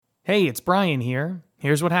Hey, it's Brian here.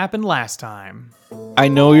 Here's what happened last time. I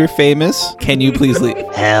know you're famous. Can you please leave?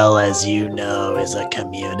 Hell, as you know, is a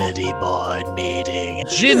community board meeting.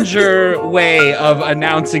 Ginger way of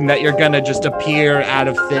announcing that you're gonna just appear out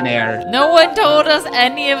of thin air. No one told us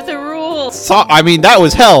any of the rules. That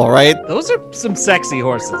was hell, right? Those are some sexy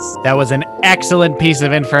horses. That was an excellent piece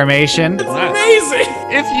of information. Amazing!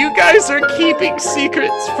 If you guys are keeping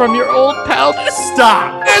secrets from your old pal,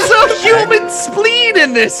 stop! There's a human spleen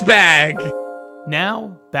in this bag!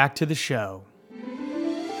 Now, back to the show.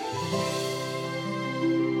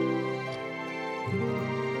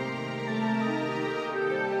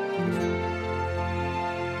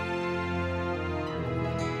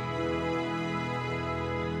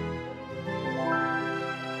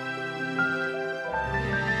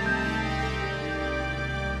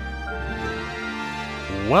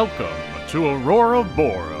 Welcome to Aurora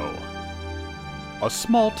Boro, a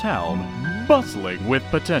small town bustling with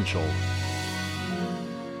potential.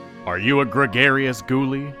 Are you a gregarious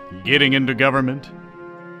ghoulie getting into government?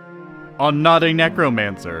 A naughty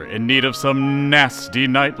necromancer in need of some nasty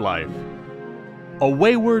nightlife? A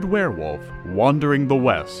wayward werewolf wandering the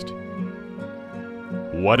west?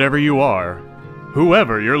 Whatever you are,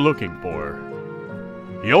 whoever you're looking for,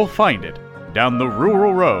 you'll find it down the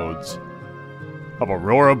rural roads of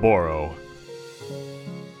Aurora Boro.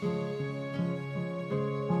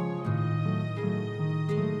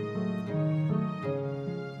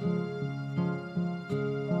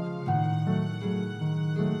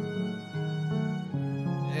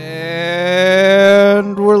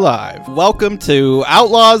 And we're live. Welcome to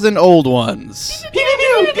Outlaws and Old Ones.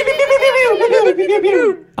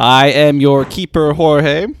 I am your keeper,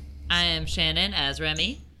 Jorge. I am Shannon as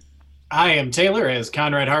Remy. I am Taylor as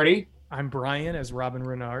Conrad Hardy. I'm Brian as Robin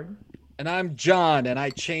Renard. And I'm John, and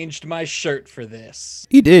I changed my shirt for this.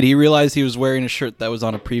 He did. He realized he was wearing a shirt that was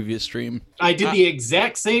on a previous stream. I did the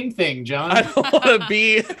exact same thing, John. I don't want to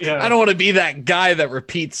be. Yeah. I don't want to be that guy that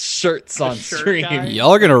repeats shirts on shirt stream. guy.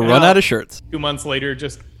 Y'all are gonna run out of shirts. 2 months later,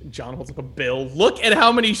 John holds up a bill. Look at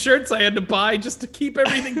how many shirts I had to buy just to keep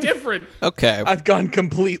everything different. Okay. I've gone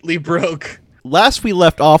completely broke. Last we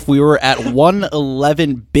left off, we were at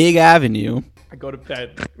 111 Big Avenue. I go to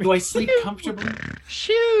bed. Do I sleep comfortably?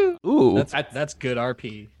 Shoo! Ooh. That's good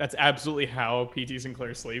RP. That's absolutely how P.T.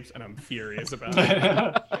 Sinclair sleeps, and I'm furious about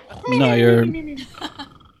it. No, you're.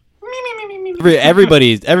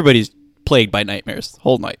 Everybody's plagued by nightmares the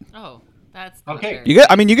whole night. Oh, that's not Okay.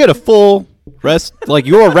 fair. You get a full rest. Like,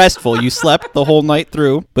 you're restful. You slept the whole night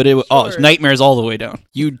through, but it's nightmares all the way down.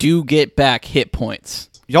 You do get back hit points.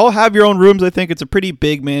 Y'all have your own rooms. I think it's a pretty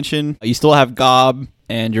big mansion. You still have Gob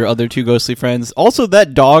and your other two ghostly friends. Also,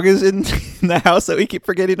 that dog is in the house that we keep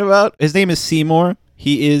forgetting about. His name is Seymour.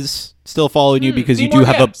 He is still following you because Seymour you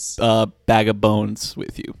do have Epps. a bag of bones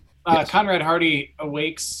with you. Yes. Conrad Hardy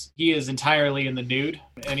awakes. He is entirely in the nude,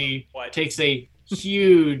 and he takes a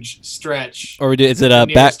huge stretch Or is it to a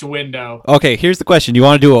the back? nearest window. Okay, here's the question. Do you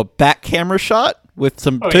want to do a back camera shot with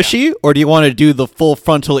some Oh, tushy, or do you want to do the full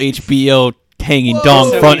frontal HBO hanging So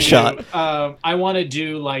dong we front do, shot? I want to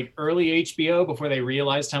do like early HBO before they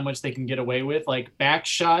realized how much they can get away with. Like back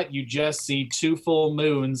shot, you just see 2 full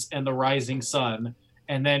moons and the rising sun.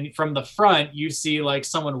 And then from the front, you see like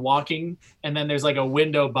someone walking, and then there's like a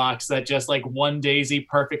window box that just like one daisy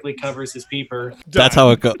perfectly covers his peeper. That's how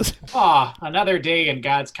it goes. Another day in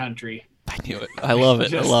God's country. I knew it. I love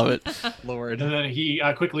it. I love it. Lord. And then he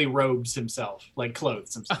quickly robes himself, like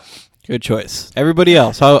clothes himself. Good choice. Everybody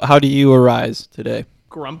else, how do you arise today?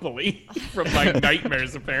 Grumpily from my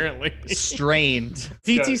nightmares, apparently. Strained.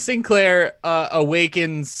 T.T. Sinclair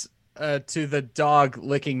awakens to the dog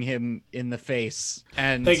licking him in the face.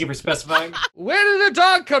 And Thank you for specifying. where did the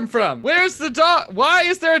dog come from? Where's the dog? Why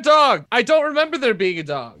is there a dog? I don't remember there being a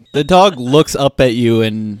dog. The dog looks up at you,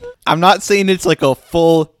 and I'm not saying it's like a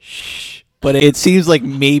full shh, but it seems like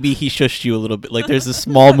maybe he shushed you a little bit. Like there's a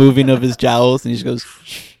small moving of his jowls, and he just goes,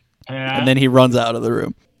 shh, and then he runs out of the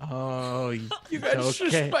room. Oh, You got shushed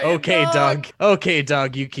okay. by a Okay, dog. dog. Okay,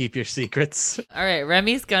 dog, you keep your secrets. All right,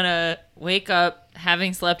 Remy's gonna wake up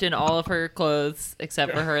having slept in all of her clothes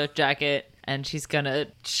except for her jacket, and she's gonna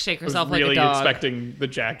shake I was herself like really a dog. expecting the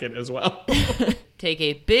jacket as well. Take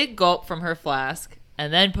a big gulp from her flask,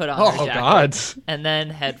 and then put on her Oh jacket, God. and then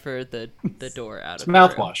head for the door out It's of the room.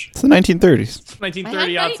 mouthwash. It's the 1930s. I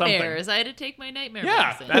 1930 had out something. nightmares. I had to take my nightmare Yeah,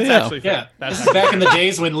 medicine. that's Yeah. actually fair. Yeah, That's this is back in the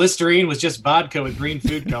days when Listerine was just vodka with green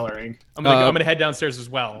food coloring. I'm gonna head downstairs as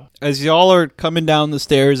well. As y'all are coming down the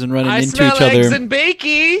stairs and running I into smell each eggs other, and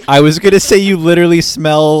bakey. I was gonna say you literally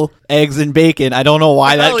smell eggs and bacon. I don't know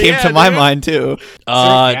why that Hell came yeah, to my dude. mind too. Is there a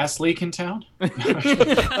Uh, gas leak in town?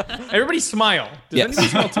 Everybody smile. Does Yes. anybody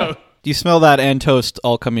smell toast? you smell that and toast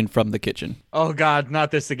all coming from the kitchen. Oh God,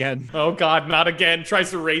 not this again. Oh God, not again.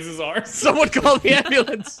 Tries to raise his arms. Someone call the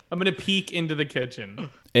ambulance. I'm gonna peek into the kitchen.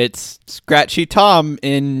 It's Scratchy Tom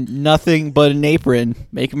in nothing but an apron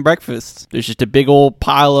making breakfast. There's just a big old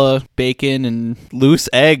pile of bacon and loose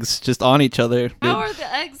eggs just on each other. How are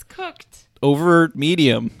the eggs cooked? Over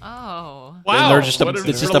medium. Oh. And Wow, they're just what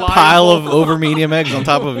it's just a pile of over medium eggs on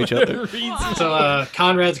top of each other. So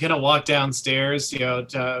Conrad's gonna walk downstairs,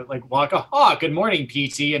 to walk. Oh, good morning,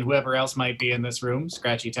 PT, and whoever else might be in this room.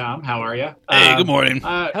 Scratchy Tom, how are you? Hey, good morning.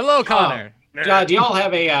 Hello, Connor. Do y'all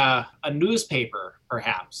have a newspaper,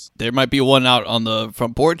 perhaps? There might be one out on the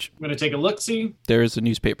front porch. I'm gonna take a look. See, There is a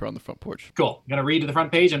newspaper on the front porch. cool. I'm gonna read to the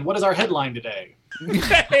front page. And what is our headline today?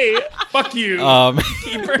 Hey, fuck you,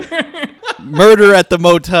 keeper. Murder at the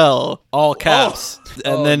motel, all caps,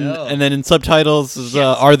 and Oh, then no. and then in subtitles is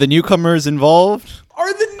are the newcomers involved?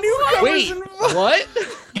 Are the newcomers Wait, involved? what?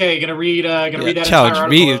 Okay, gonna read that challenge entire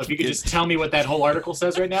me. article. If you could just tell me what that whole article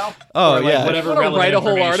says right now. Oh, Or, like, yeah. whatever I'm gonna relevant write a whole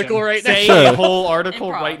information. article right now. Say Sure. the whole article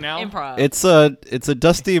Improv. right now. Improv. It's a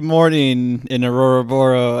dusty morning in Aurora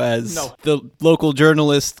Boro as No. the local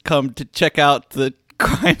journalists come to check out the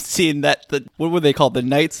crime scene that what would they call the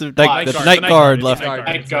Knights of Night the Guard. night guard left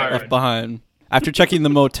Night Guard. left behind. After checking the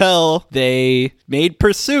motel, they made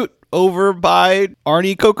pursuit over by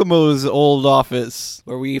Arnie Kokomo's old office,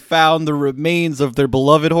 where we found the remains of their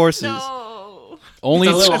beloved horses. No. Only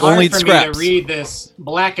It's a little only hard for scraps. me to read this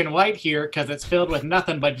black and white here because it's filled with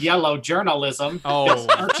nothing but yellow journalism. Oh.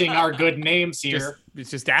 Searching our good names here.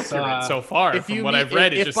 It's just accurate So, so far. If From you what mean, I've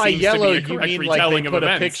read, it if just by seems yellow to be a you correct mean like they retelling of put a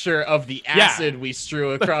events. picture of the acid we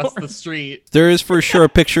strew across the street. There is for sure a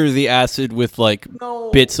picture of the acid with like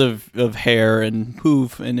No. bits of hair and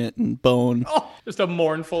hoof in it and bone. Oh, just a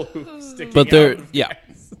mournful hoof sticking But there, out of yeah.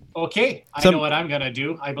 Okay, I know what I'm gonna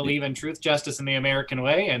do. I believe in truth, justice, and the American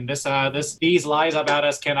way, and these lies about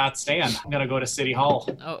us cannot stand. I'm gonna go to City Hall.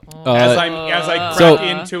 Oh, As I crack So-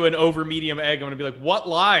 into an over medium egg, I'm gonna be like, "What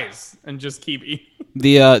lies?" and just keep eating.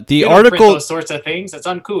 The We don't print article, those sorts of things. It's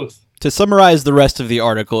uncouth. to summarize the rest of the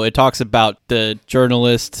article, it talks about the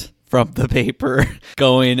journalist from the paper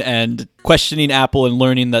going and questioning Apple and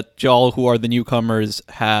learning that y'all who are the newcomers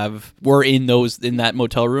were in that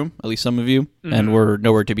motel room, at least some of you, and were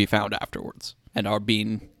nowhere to be found afterwards and are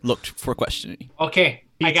being looked for questioning. Okay,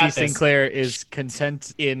 I P.T. got this. Sinclair is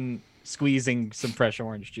content in squeezing some fresh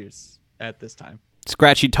orange juice at this time.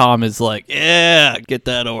 Scratchy Tom is like, yeah, get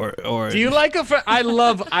that orange. Do you like I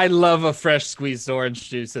love a fresh squeezed orange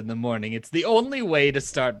juice in the morning. It's the only way to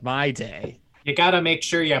start my day. You gotta make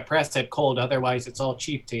sure you press it cold, otherwise it's all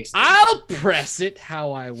cheap taste. I'll press it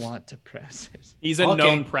how I want to press it. He's a Okay.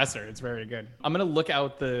 known presser. It's very good. I'm gonna look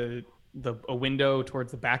out a window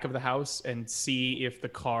towards the back of the house and see if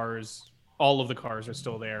all of the cars are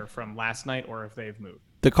still there from last night or if they've moved.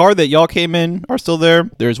 The car that y'all came in are still there.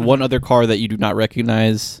 There's one other car that you do not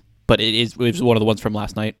recognize, but it was one of the ones from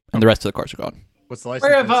last night, and the rest of the cars are gone. What's the license?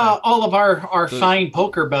 Where have plate say? all of our fine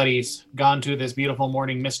poker buddies gone to this beautiful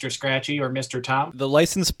morning, Mr. Scratchy or Mr. Tom? The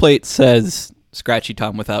license plate says Scratchy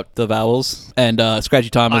Tom without the vowels, and Scratchy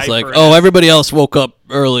Tom is I like, for "Oh, S. everybody else woke up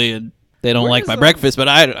early and they don't Where like is my the- breakfast, but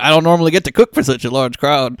I don't normally get to cook for such a large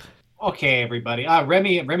crowd." Okay, everybody.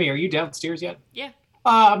 Remy, are you downstairs yet? Yeah.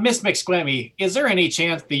 Miss McSquemmy, is there any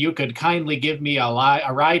chance that you could kindly give me a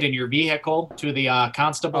ride in your vehicle to the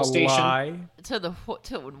constable station? Lie. To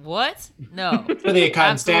what? No. To the Absolutely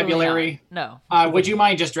constabulary? not. No. Would you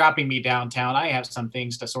mind just dropping me downtown? I have some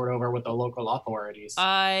things to sort over with the local authorities.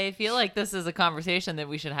 I feel like this is a conversation that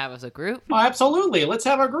we should have as a group. Oh, absolutely. Let's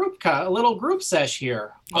have a little group sesh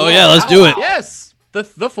here. Oh, yeah, let's do it. Yes, the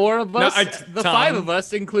four of us, Tom. the five of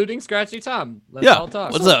us, inclinging Scratchy Tom. Let's Yeah, all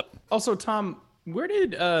talk. what's up, Also, Tom, where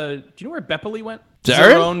did do you know where Bepley went?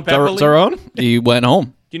 Zaron? Bepley? Zaron? He went home.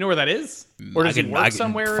 Do you know where that is? Or does I he can- work I can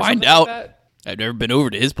somewhere? Or find something out. Like that? I've never been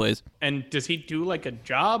over to his place. And does he do like a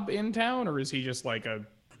job in town, or is he just like a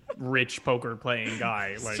rich poker playing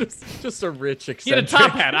guy? Like just a rich he had a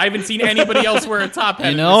eccentric. top hat. I haven't seen anybody else wear a top hat.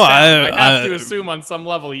 You in know, this town. I- have to assume on some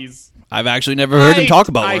level he's. I've actually never heard him talk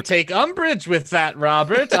about I work. take umbrage with that,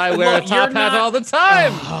 Robert. I wear Look, a you're top hat not- all the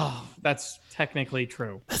time. That's technically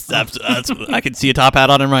true. That's I can see a top hat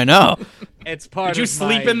on him right now. It's part. Did you of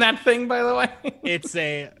sleep my- in that thing, by the way? It's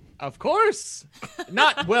of course,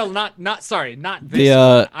 not sorry, not this. The,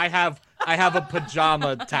 one. I have a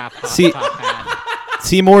pajama top hat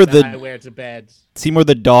Seymour that I the wear to bed. Seymour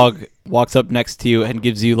the dog walks up next to you and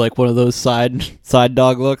gives you like one of those side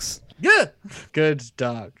dog looks. Good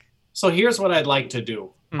dog. So here's what I'd like to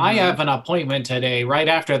do. I have an appointment today, right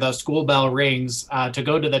after the school bell rings, to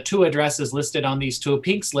go to the 2 addresses listed on these 2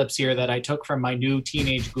 pink slips here that I took from my new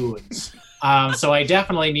teenage goons. So I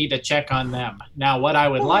definitely need to check on them. Now, what I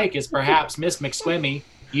would like is perhaps Miss McSwimmy,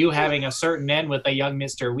 you having a certain end with the young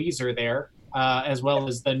Mr. Weezer there, as well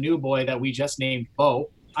as the new boy that we just named Bo.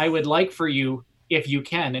 I would like for you, if you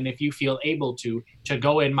can, and if you feel able to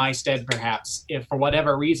go in my stead perhaps, if for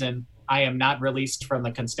whatever reason I am not released from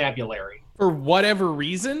the constabulary. For whatever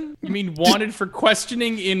reason? You mean wanted for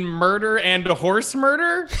questioning in murder and a horse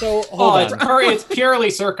murder? So hold on. It's purely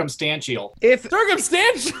circumstantial.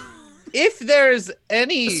 Circumstantial. If there's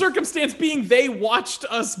any The circumstance being they watched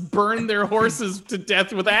us burn their horses to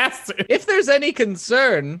death with acid. if there's any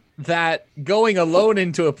concern that going alone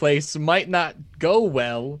into a place might not go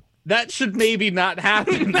well, that should maybe not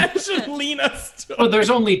happen. That should lean us to. Well, there's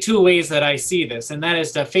only 2 ways that I see this, and that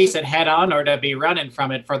is to face it head on or to be running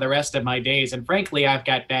from it for the rest of my days. And frankly, I've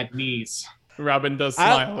got bad knees. Robin does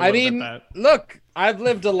smile. I mean, look, I've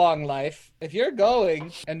lived a long life. If you're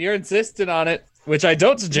going and you're insistent on it, which I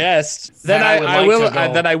don't suggest, then Then I I would will. like to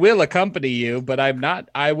go. Then I will accompany you. But I'm not.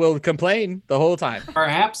 I will complain the whole time.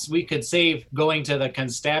 Perhaps we could save going to the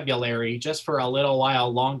constabulary just for a little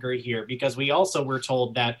while longer here, because we also were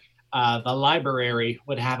told that the library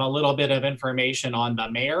would have a little bit of information on the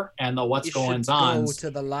mayor and the what's going on Go to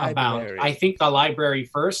the about. library. I think the library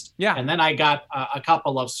first. Yeah. And then I got a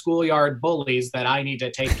couple of schoolyard bullies that I need to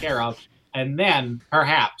take care of. And then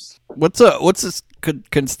perhaps. What's this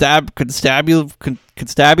constabby?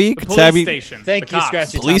 The police station. Thank the you, cops.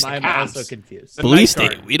 Scratchy Police Tom. I'm cops. also confused. The Police night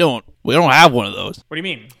station. guard. We don't have one of those. What do you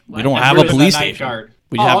mean? We don't And have where a is the police night station. guard?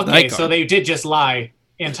 We have okay, the night guard. so they did just lie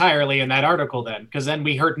entirely in that article then, because then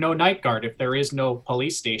we heard no night guard if there is no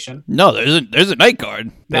police station. No, there's a night guard.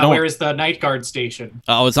 They Now don't. where is the night guard station?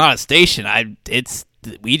 Oh, it's not a station.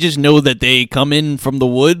 We just know that they come in from the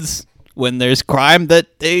woods when there's crime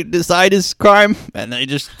that they decide is crime, and they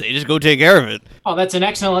just go take care of it. Oh, that's an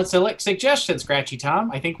excellent suggestion, Scratchy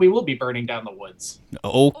Tom. I think we will be burning down the woods.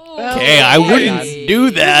 Okay, I wouldn't do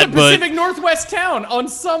It's that, a but Pacific Northwest town. On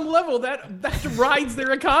some level, that rides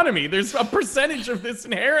their economy. There's a percentage of this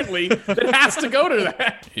inherently that has to go to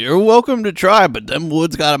that. you're welcome to try. But them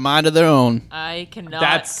woods got a mind of their own. I cannot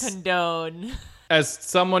That's- condone. As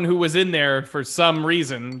someone who was in there for some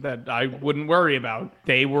reason that I wouldn't worry about,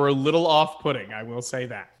 they were a little off-putting. I will say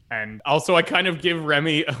that. And also, I kind of give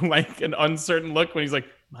Remy like an uncertain look when he's like,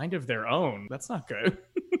 "Mind of their own." That's not good.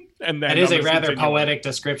 And then That is I'll a just rather continue on. poetic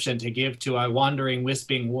description to give to a wandering,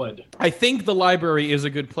 wisping wood. I think the library is a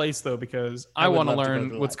good place though, because I would want to love to go to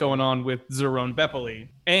learn the what's going on with Zerone Bepoli,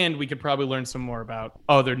 and we could probably learn some more about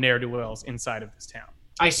other ne'er-do-wells inside of this town.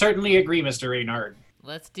 I certainly agree, Mr. Reynard.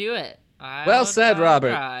 Let's do it. Well said,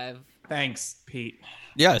 Robert. Drive. Thanks, Pete.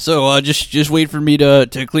 Yeah. So just wait for me to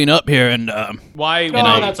clean up here, and Why? No,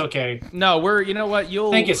 I- that's okay. No, we're. You know what?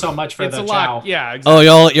 You'll. Thank you so much for It's the a chow. lot. Yeah. Exactly.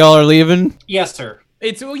 oh y'all are leaving. Yes, sir.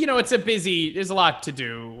 It's it's a busy. There's a lot to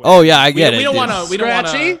do. Oh yeah, I get it. We don't want to. We don't want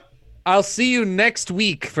Scratchy, to. I'll see you next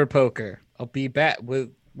week for poker. I'll be back.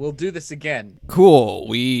 We'll do this again. Cool.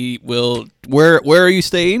 We will. Where are you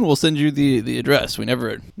staying? We'll send you the address. We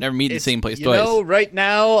never meet in the same place You twice. know, right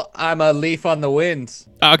now I'm a leaf on the wind.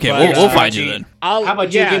 Okay, but, we'll find you then. How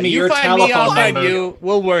about you give me your find me, I'll telephone find number? you.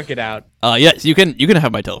 We'll work it out. Yes, you can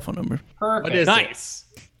have my telephone number. Perfect. What is Nice.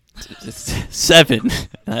 It's 7.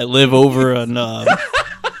 I live over on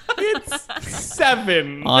It's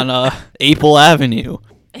 7. Apple Avenue.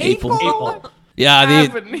 Maple. Yeah,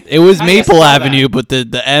 Avenue. it was How do you Maple spell that? Avenue, but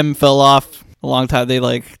the M fell off a long time.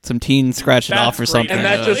 They some teen scratched it That's off or great. something. And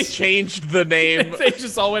that Yeah. just changed the name. They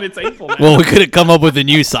just all went. It's April now. well, we could have come up with a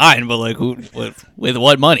new sign, but who with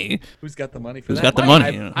what money? Who's got the money for Who's that? got the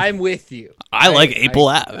money, you I'm, know? I'm with you. I like Apple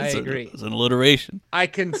Ave. I It's agree. It's an alliteration. I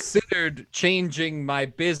considered changing my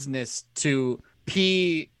business to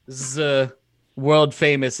P's world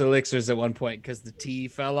famous elixirs at one point because the T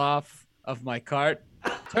fell off of my cart.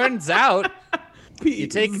 Turns out you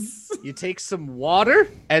take some water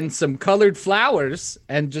and some colored flowers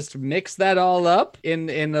and just mix that all up in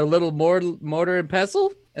a little mortar and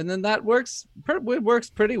pestle, and then that works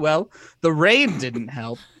pretty well. The rain didn't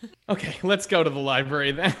help. Okay, let's go to the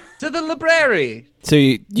library then. To the library. So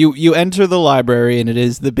you enter the library, and it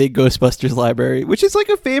is the big Ghostbusters library, which is like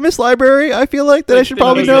a famous library. I feel like that I should The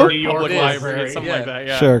probably New know. York Public It is. Library, something Yeah. like that.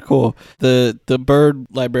 Yeah. Sure, cool. The bird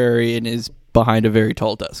librarian is behind a very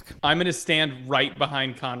tall desk. I'm gonna stand right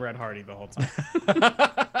behind Conrad Hardy the whole time.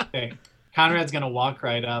 Okay. Conrad's gonna walk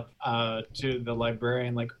right up to the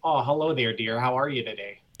librarian, like, "Oh, hello there, dear. How are you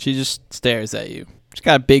today?" She just stares at you. She's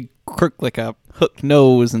got a big crook, like a hook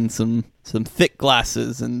nose, and some thick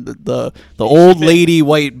glasses, and the old lady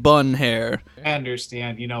white bun hair. I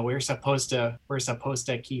understand. You know, we're supposed to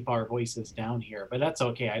keep our voices down here, but that's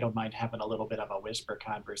okay. I don't mind having a little bit of a whisper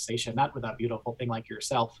conversation, not with a beautiful thing like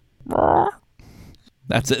yourself.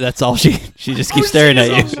 That's it. That's all she just keeps staring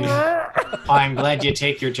at you. I'm glad you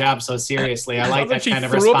take your job so seriously. I like that She kind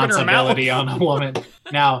of threw up in her responsibility mouth. on a woman.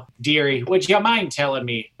 Now, dearie, would you mind telling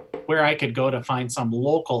me where I could go to find some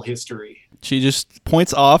local history? She just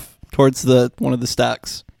points off towards one of the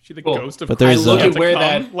stacks. She the Cool. ghost of But there's, Christ I look yet at to where come.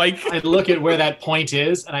 that- like I look at where that point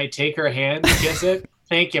is, and I take her hand and kiss it.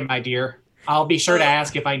 Thank you, my dear. I'll be sure to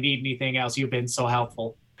ask if I need anything else. You've been so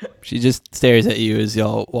helpful. She just stares at you as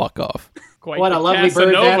y'all walk off. quite What a the lovely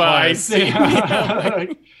bird that Casanova, I was. see.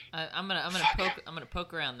 I'm gonna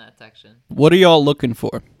poke around that section. What are y'all looking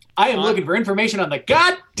for? I am looking for information on the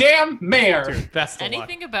goddamn mayor. Dude, best of luck.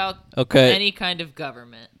 Anything about Okay, any kind of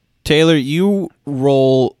government. Taylor, you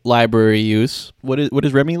roll library use. What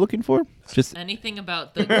is Remy looking for? Just Anything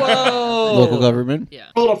about the Whoa. local government. Yeah.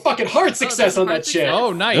 Rolled a fucking hard success that's a on hard that shit. success. Oh,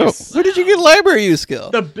 Oh, nice. where did you get library use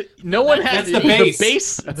skill? No one has That's the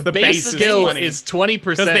base. the base is skill funny. is 20%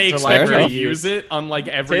 Because they to expect library you to use it, unlike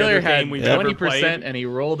every Taylor other had game we've 20% ever played. and he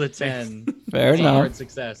rolled a 10. Fair It's a enough. hard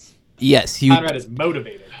success. Yes, you Conrad is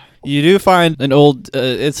motivated. do find an old.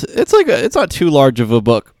 It's not too large of a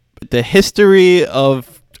book. The history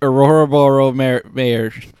of Aurora Borough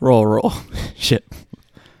Mayor roll. Shit.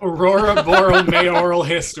 Aurora Borough mayoral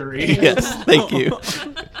history. Yes, thank you.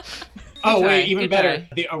 Oh Good wait, try, even good better. try.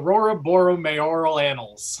 The Aurora Borough mayoral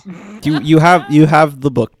annals. You have the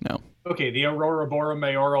book now. Okay, the Aurora Borough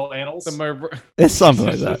mayoral annals. The mer- It's something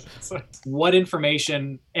like that. So, what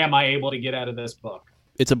information am I able to get out of this book?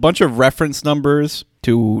 It's a bunch of reference numbers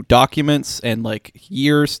to documents and like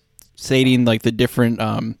years stating like the different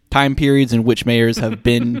time periods in which mayors have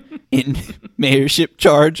been in mayorship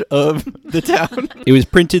charge of the town. It was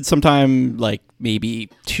printed sometime like maybe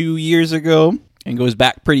 2 years ago and goes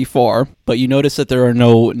back pretty far, but you notice that there are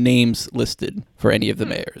no names listed for any of the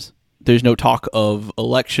mayors. There's no talk of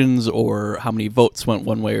elections or how many votes went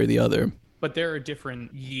one way or the other. but there are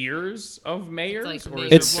different years of mayors. It's like or is mayor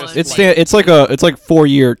it It's one. just it's like, it's like 4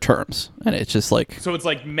 year terms, and it's just like so it's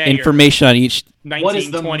like mayor information on each. What is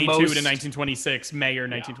the 1922 most- to 1926, mayor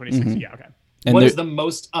 1926. Mhm. Yeah, okay. And What there- is the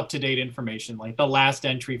most up-to-date information? Like the last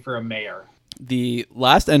entry for a mayor. The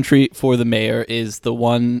last entry for the mayor is the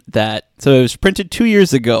one that, so it was printed 2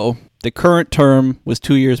 years ago. The current term was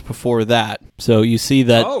 2 years before that. So you see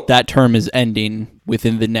that Oh. that term is ending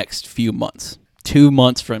within the next few months. 2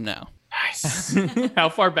 months from now. Nice. How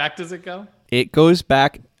far back does it go? It goes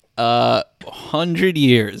back 100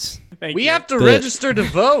 years. Thank We you. have to The- register to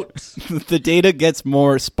vote. The data gets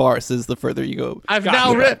more sparse as the further you go. I've Gotcha,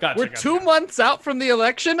 now read. gotcha, We're gotcha. 2 months out from the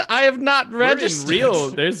election. I have not We're in registered.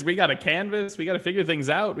 real. We got a canvas. We got to figure things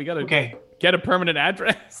out. We got to Okay. get a permanent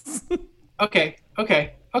address. Okay. All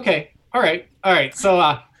right.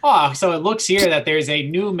 So it looks here that there's a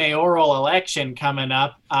new mayoral election coming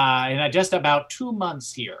up in just about 2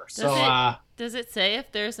 months here. Does it say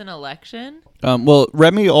if there's an election? Well,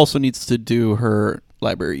 Remy also needs to do her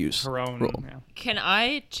library use Her own. roll. Yeah. Can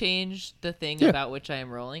I change the thing Yeah. about which I am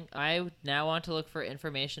rolling? I now want to look for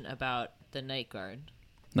information about the night guard.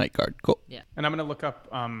 Night guard. Cool. And I'm gonna look up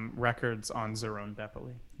records on Zerone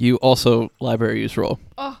Depoli. You also library use roll.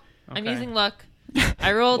 Oh, I'm Okay. using luck.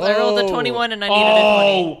 I rolled a Whoa. 21 and I needed a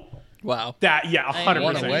 20. Oh, Wow. that yeah, I am 100%.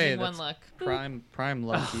 One away. using one That's luck. Prime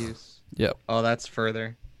luck use. Yep. Oh, that's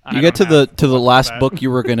further. I You get to don't the have last that. book you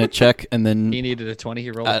were gonna check, and then He needed a 20. He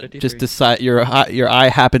rolled a 53. just decide your eye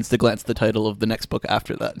happens to glance at the title of the next book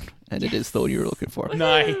after that, and it is the one you were looking for,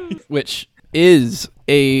 Nice. which is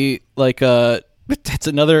it's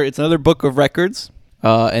another book of records,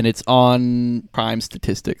 and it's on crime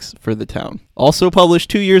statistics for the town. Also published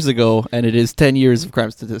 2 years ago, and it is 10 years of crime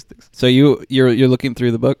statistics. So you're looking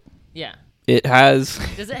through the book. Yeah. It has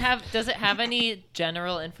Does it have any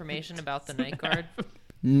general information about the night guard?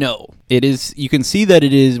 no. It is. You can see that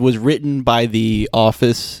was written by the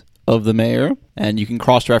office of the mayor, and you can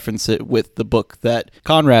cross-reference it with the book that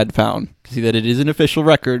Conrad found to see that it is an official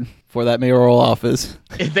record for that mayoral office.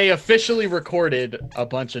 They officially recorded a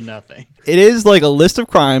bunch of nothing. It is like a list of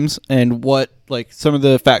crimes and what, like, some of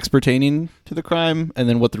the facts pertaining to the crime and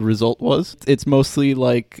then what the result was. It's mostly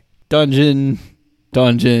like dungeon,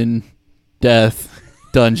 death,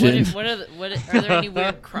 dungeon. Are there any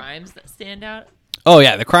weird crimes that stand out? Oh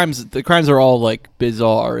yeah, the crimes are all like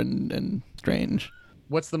bizarre and strange.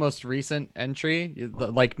 What's the most recent entry?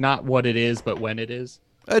 Like, not what it is, but when it is?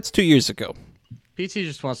 It's 2 years ago. PT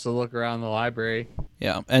just wants to look around the library.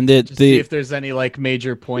 Yeah, and see if there's any like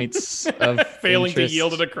major points of Failing interest. to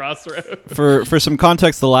yield at a crossroad. for some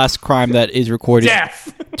context, the last crime that is recorded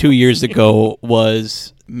Death. 2 years ago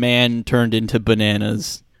was man turned into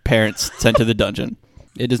bananas, parents sent to the dungeon.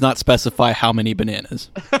 It does not specify how many bananas.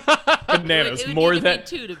 Bananas. It would More need to than be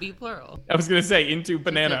two to be plural. I was gonna say into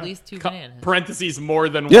banana. at least two bananas. Parentheses more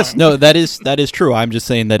than Yes, one. no, that is true. I'm just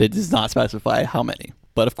saying that it does not specify how many.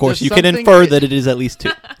 But of course, Does you can something- infer that it is at least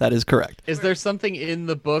 2. That is correct. Is there something in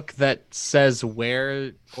the book that says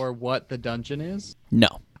where or what the dungeon is?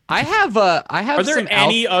 No. I have Are there some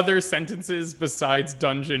any other sentences besides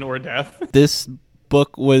dungeon or death? This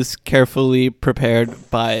book was carefully prepared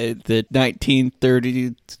by the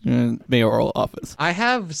 1930 mayoral office. I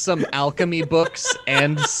have some alchemy books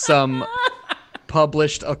and some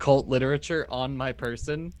published occult literature on my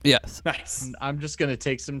person. Yes. Nice. I'm just gonna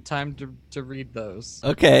take some time to read those.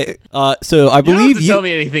 Okay. So I You don't have believe to tell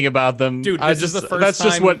me anything about them, Dude, I this is just, the first that's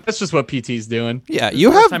just time- what PT's doing. Yeah,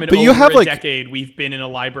 you First have, time in but you over have a like decade we've been in a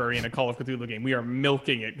library in a Call of Cthulhu game. We are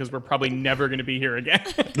milking it because we're probably never going to be here again.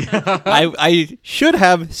 I should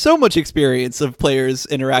have so much experience of players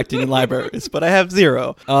interacting in libraries, but I have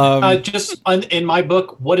 0. In my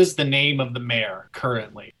book, what is the name of the mayor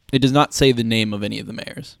currently? It does not say the name of any of the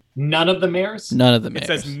mayors. None of the mayors? None of the It mayors.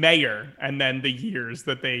 says mayor and then the years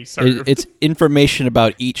that they served. It's information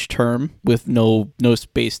about each term with no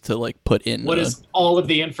space to like put in. What is all of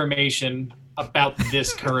the information about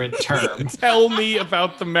this current term? Tell me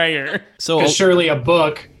about the mayor. so? Because surely a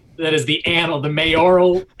book that is the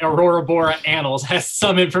mayoral Aurora Bora Annals has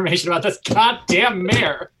some information about this goddamn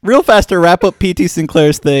mayor. Real fast to wrap up PT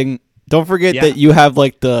Sinclair's thing. Don't forget Yeah. that you have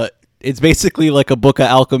like it's basically like a book of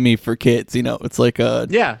alchemy for kids. You know, it's like a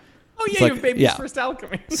Yeah. Oh yeah, It's you like- have baby's yeah. first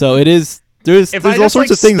alchemy. so it is. There's If I all just sorts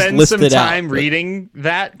like of things spend listed some time out. but reading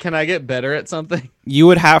that, can I get better at something? You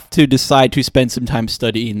would have to decide to spend some time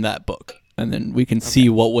studying that book, and then we can see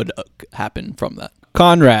what would happen from that.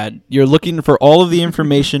 Conrad, you're looking for all of the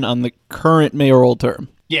information on the current mayoral term.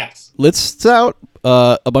 Yes. Lists out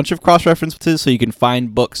a bunch of cross-references so you can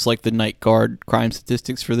find books like the Night Guard crime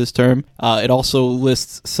statistics for this term. It also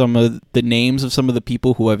lists some of the names of some of the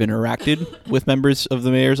people who have interacted with members of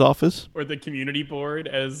the mayor's office. Or the community board,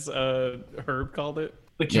 as Herb called it.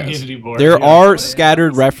 The community board. There yeah. are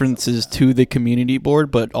scattered references to the community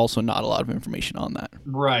board, but also not a lot of information on that.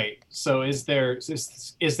 Right. So is there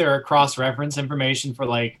a cross-reference information for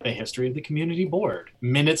like the history of the community board?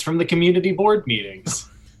 Minutes from the community board meetings.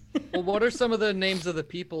 Well, what are some of the names of the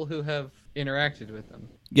people who have interacted with them?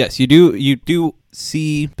 Yes, you do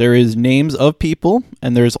see there is names of people,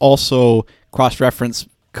 and there's also cross-reference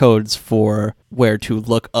codes for where to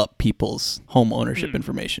look up people's home ownership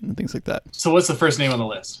information and things like that. So what's the first name on the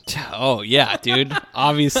list? Oh, yeah, dude.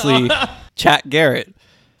 Obviously, Chat Garrett.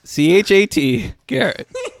 CHAT Garrett.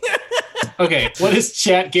 Okay, what is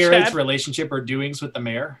Chat Garrett's Chat- relationship or doings with the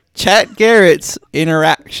mayor? Chat Garrett's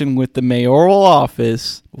interaction with the mayoral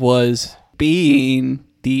office was being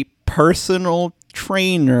the personal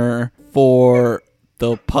trainer for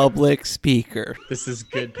the public speaker. This is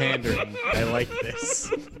good pandering. I like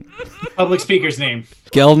this. Public speaker's name.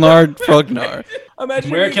 Gelnard Frognar.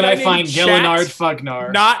 Imagine Where a can guy I named find Chat Gellenard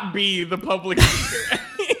Fugnar? Not be the public speaker.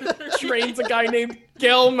 Trains a guy named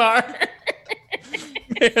Gelmar.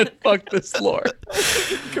 Man, fuck this lore.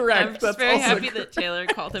 Correct. I'm just That's very also happy that Taylor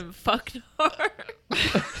called him Fucknar.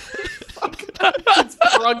 it's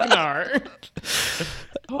Frognar.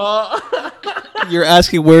 You're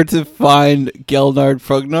asking where to find Gelnard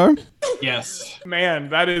Frognar? Yes. Man,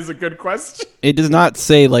 that is a good question. It does not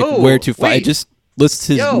say like Oh, where to find. It wait. just lists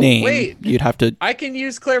his Yo, name. wait. You'd have to. I can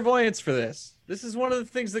use clairvoyance for this. This is one of the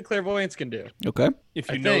things that clairvoyance can do. Okay. If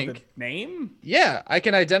I you know the think. name. Yeah, I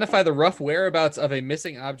can identify the rough whereabouts of a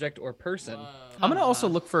missing object or person. I'm gonna also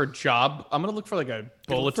look for a job. I'm gonna look for like a look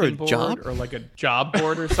bulletin for a board job? or like a job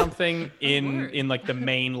board or something in like the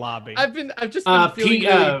main lobby. I've just been feeling Pete,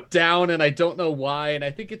 really down, and I don't know why, and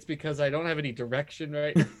I think it's because I don't have any direction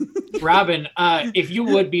right now. Robin, if you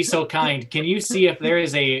would be so kind, can you see if there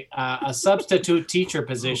is a substitute teacher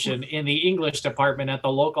position in the English department at the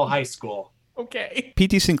local high school? Okay.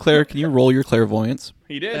 PT Sinclair, can you roll your clairvoyance?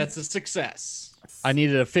 He did. That's a success. I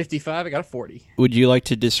needed a 55. I got a 40. Would you like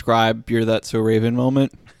to describe your That's So Raven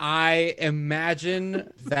moment? I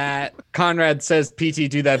imagine that Conrad says, PT,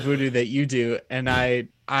 do that voodoo that you do. And I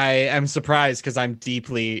am surprised because I'm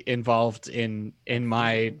deeply involved in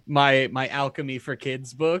my Alchemy for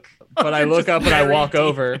Kids book. But I look up and I walk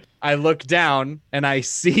over. I look down and I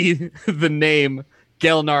see the name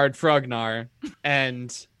Gelnard Frognar,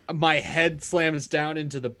 and my head slams down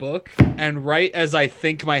into the book, and right as I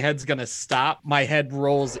think my head's gonna stop, my head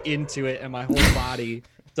rolls into it and my whole body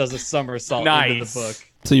does a somersault into the book.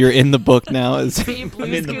 So you're in the book now? I'm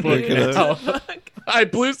in the book now. I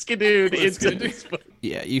blue skidooed into this book.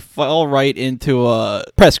 Yeah, you fall right into a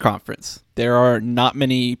press conference. There are not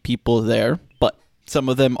many people there, but some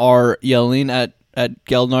of them are yelling at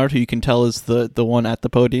Gelnard, who you can tell is the one at the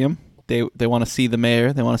podium. They want to see the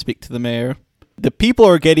mayor. They want to speak to the mayor. The people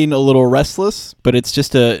are getting a little restless, but there's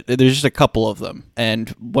just a couple of them. And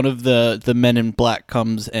one of the men in black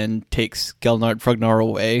comes and takes Gelnard Frognar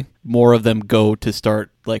away. More of them go to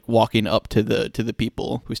start like walking up to the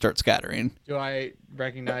people, who start scattering. Do I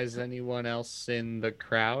recognize anyone else in the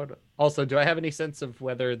crowd? Also, do I have any sense of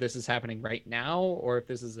whether this is happening right now or if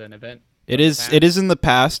this is an event? It is in the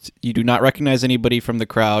past. You do not recognize anybody from the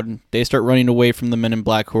crowd. They start running away from the men in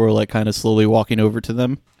black, who are like kind of slowly walking over to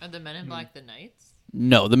them. Are the men in black the knights?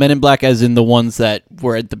 No, the men in black as in the ones that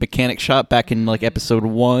were at the mechanic shop back in like episode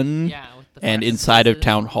 1. Yeah, with the and flashes. inside of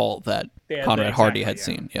Town Hall that Yeah, Conrad Hardy had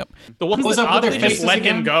exactly, seen. Yep. The ones What's that up with their oddly just faces let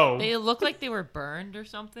him again? go. They look like they were burned or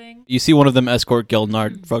something. You see one of them escort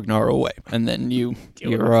Gelnard Frognar away, and then your with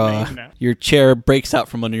his name now. your chair breaks out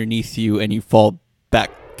from underneath you, and you fall back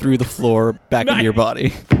through the floor back into your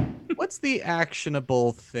body. What's the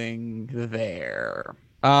actionable thing there?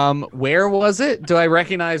 Where was it? Do I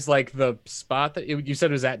recognize like the spot that you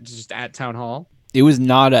said was just at Town Hall? It was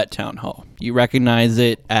not at Town Hall. You recognize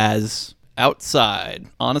it as outside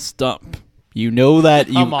on a stump. You know that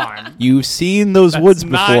Come on. you've seen those That's woods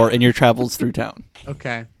not- before in your travels through town.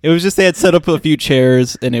 Okay. It was just they had set up a few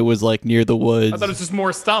chairs, and it was like near the woods. I thought it was just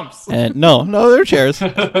more stumps. And no, there were chairs.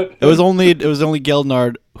 It was only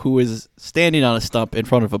Gelnard who was standing on a stump in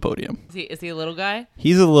front of a podium. Is he a little guy?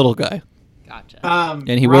 He's a little guy, Gotcha.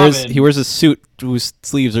 and he Robin, wears a suit whose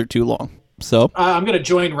sleeves are too long. So I'm gonna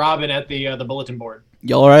join Robin at the bulletin board.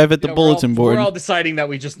 y'all arrive at the Yeah, bulletin board. We're all deciding that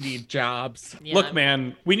we just need jobs. Yeah, Look,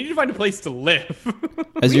 man, we need to find a place to live.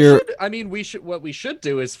 As you're What we should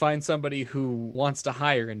do is find somebody who wants to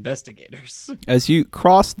hire investigators. as you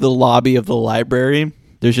cross the lobby of the library,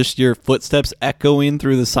 there's just your footsteps echoing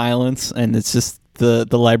through the silence, and it's just the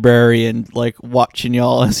librarian like watching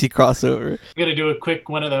y'all as you cross over. I'm gonna do a quick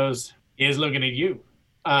one of those. Is looking at you,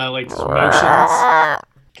 like motions.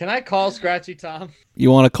 Can I call Scratchy Tom? You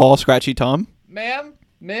want to call Scratchy Tom? Ma'am?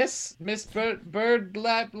 Miss Bird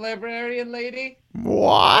Librarian lady?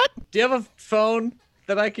 What? Do you have a phone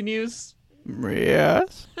that I can use?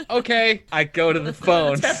 Yes. Okay. I go to the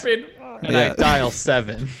phone Tepid. and Yeah. I dial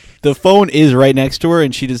 7. The phone is right next to her,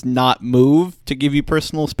 and she does not move to give you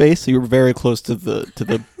personal space. So you're very close to the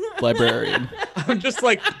librarian. I'm just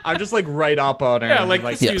like right up on her. Yeah, and like,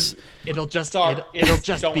 like excuse it'll just Sorry. it'll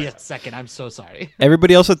just Don't be worry. a second. I'm so sorry.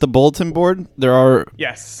 Everybody else at the bulletin board, there are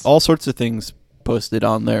Yes. all sorts of things posted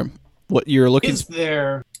on there. What you're looking Is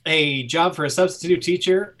there a job for a substitute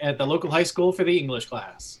teacher at the local high school for the English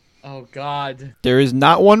class? Oh God. there is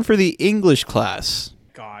not one for the English class,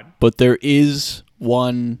 God. but there is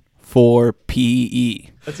one for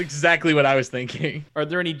PE. That's exactly what I was thinking. Are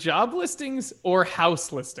there any job listings or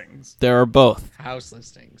house listings? There are both. House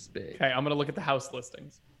listings, big. Okay, I'm gonna look at the house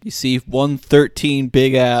listings. You see 113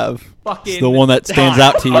 Big Ave. Fucking It's the one that stands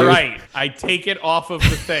done. out to you. All right, I take it off of the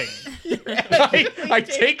thing. I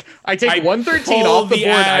take I 113 pull off the the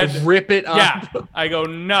board. ad. I rip it up. Yeah, I go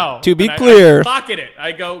no. To be And clear- I pocket it.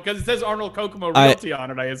 I go because it says Arnold Kokomo I- Realty on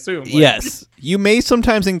it. I assume. Like, Yes. You may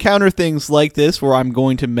sometimes encounter things like this where I'm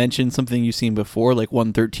going to mention something you've seen before, like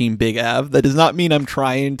 113 Big Ave. That does not mean I'm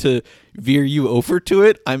trying to veer you over to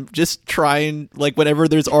it. I'm just trying, like, whenever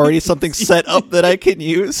there's already something set up that I can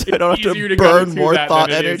use, I don't have easier to to go burn to more that thought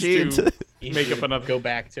than it is energy to- into Make up another. Go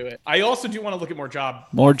back to it. I also do want to look at more job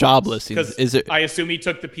more job listings. because Is it? I assume he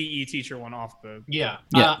took the PE teacher one off the. Yeah.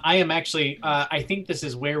 Yeah. I am actually. I think this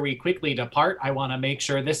is where we quickly depart. I want to make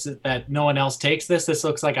sure that no one else takes this. This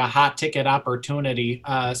looks like a hot ticket opportunity,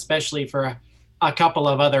 especially for a couple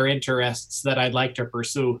of other interests that I'd like to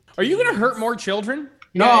pursue. Are you gonna hurt more children?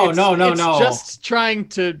 No, it's no. just trying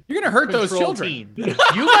to You're gonna hurt those control children. teen.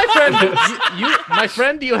 You, my friend, my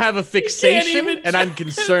friend, you have a fixation, even and I'm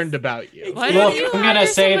concerned about you. Why Look, don't you I'm gonna hire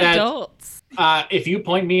say some that- adults? If you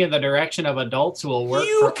point me in the direction of adults who will work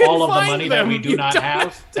You for can all of the find money them. that we do You not don't-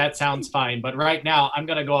 have, that sounds fine. But right now, I'm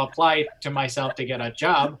going to go apply to myself to get a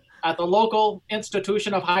job at the local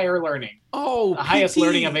institution of higher learning, Oh, the highest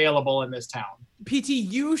learning available in this town. PT,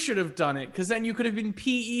 you should have done it, because then you could have been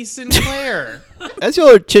P.E. Sinclair. As y'all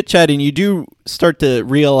are chit-chatting, you do start to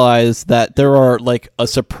realize that there are like a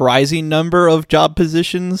surprising number of job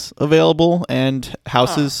positions available and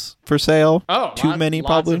houses for sale. Oh, Too many, Lots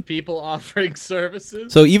probably. of people offering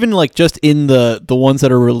services. So even like just in the ones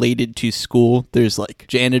that are related to school, there's like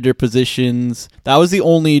janitor positions. That was the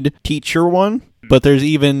only teacher one, but there's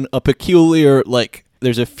even a peculiar like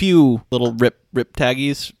there's a few little rip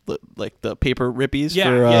taggies like the paper rippies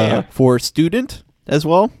for student as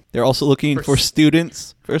well. They're also looking for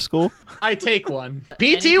students for school. I take one. PT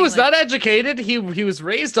Anything was like- not educated. He was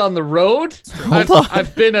raised on the road. on.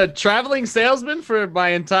 I've been a traveling salesman for my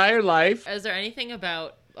entire life. Is there anything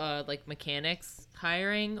about like mechanics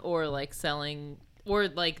hiring or like selling or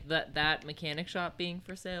like that mechanic shop being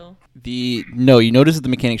for sale? No, you notice that the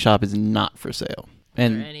mechanic shop is not for sale. Is there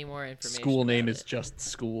And any more information? School name about is it? just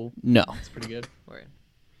school. no, It's pretty good. Word.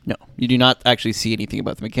 no, you do not actually see anything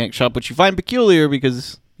about the mechanic shop, which you find peculiar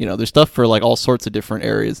because there's stuff for like all sorts of different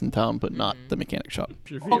areas in town, but not the mechanic shop.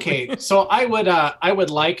 Okay, so I would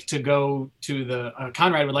like to go to the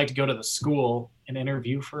Conrad would like to go to the school and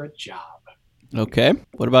interview for a job. Okay,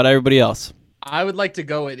 what about everybody else? I would like to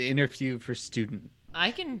go and interview for student.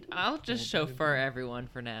 I'll just chauffeur everyone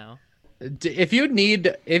for now. If you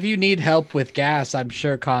need help with gas, I'm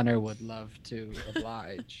sure Connor would love to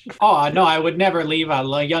oblige. Oh no, I would never leave a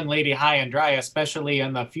young lady high and dry, especially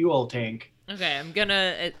in the fuel tank. Okay, I'm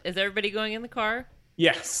gonna. Is everybody going in the car?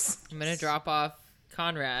 Yes. I'm gonna drop off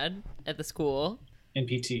Conrad at the school. In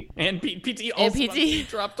PT. And PT also PT. wants to be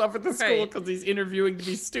dropped off at the school Right. because he's interviewing to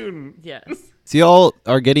be student. Yes. So y'all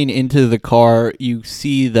are getting into the car. You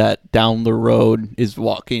see that down the road is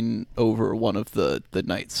walking over one of the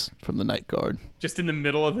knights from the night guard. Just in the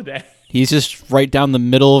middle of the day. He's just right down the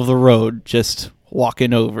middle of the road, just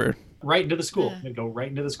walking over. Right into the school. I'd go right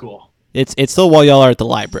into the school. It's still while y'all are at the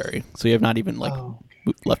library, so you have not even Oh.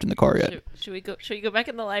 left in the car yet. Should we go? Should we go back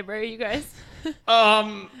in the library, you guys?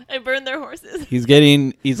 I burned their horses. He's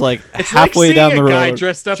like It's halfway like down seeing the a guy road.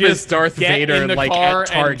 dressed up Just as Darth get Vader in the like car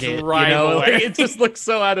at and Target. drive Like, away. it just looks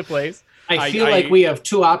so out of place. I feel like we have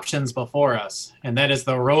two options before us, and that is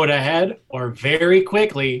the road ahead, or very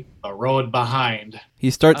quickly, the road behind.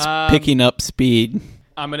 He starts picking up speed.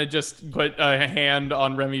 I'm going to just put a hand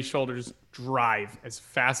on Remy's shoulders. Drive as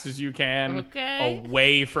fast as you can Okay.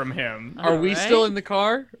 away from him. Are we Alright. still in the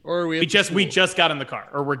car, or are we? We just got in the car,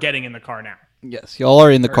 or we're getting in the car now. Yes, y'all are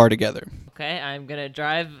in the car together. Okay, I'm gonna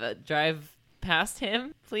drive past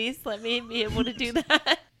him. Please let me be able to do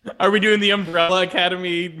that. Are we doing the Umbrella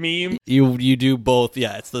Academy meme? You do both.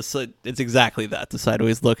 Yeah, it's exactly that. The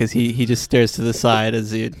sideways look as he just stares to the side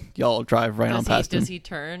as y'all drive right on past him. Does he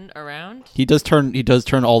turn around? He does turn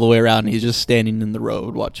all the way around. And he's just standing in the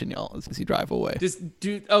road watching y'all as he drive away.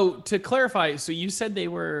 To clarify, so you said they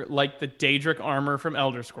were like the Daedric armor from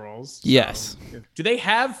Elder Scrolls. So- Yes. Do they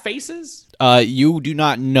have faces? You do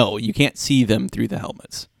not know. You can't see them through the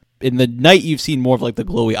helmets. In the night, you've seen more of like the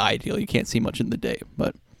glowy eye deal. You can't see much in the day,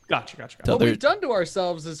 but Gotcha. So What they're- we've done to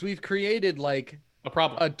ourselves is we've created like A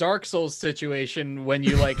problem. a Dark Souls situation when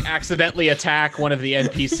you like accidentally attack one of the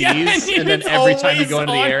NPCs, Yeah, and and then it's every time you always go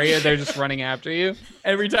into the on area, you. they're just running after you.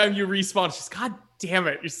 Every time you respawn, it's just, God damn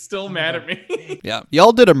it, you're still mad at me. yeah,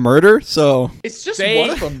 y'all did a murder. So It's just They- one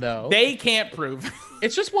of them though. They can't prove.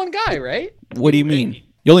 It's just one guy, right? what do you mean?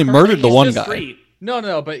 You only murdered the He's one just guy. free.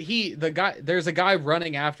 No, but there's a guy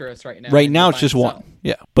running after us right now. Right and now, he's it's by just himself. one.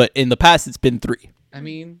 Yeah, but in the past, it's been 3. I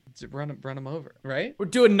mean, run him over, right? We're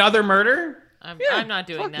doing another murder? I'm not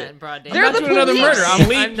fuck doing that it. in broad day. They're I'm not the doing another police. murder. I'm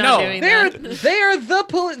leaving. I'm not No. doing They're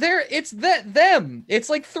that. it's them. It's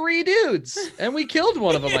like 3 dudes, and we killed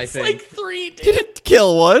one of them. I It's think. like 3 You didn't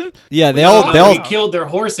kill one. Yeah, they all We killed their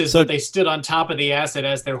horses, So- but they stood on top of the acid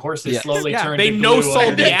as their horses Yeah. slowly Yeah, turned they to no blue sold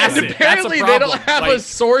under the the acid. acid. That's a Apparently, they problem. don't have a Like-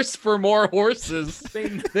 source for more horses.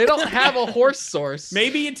 They don't have a horse source.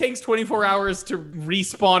 Maybe it takes 24 hours to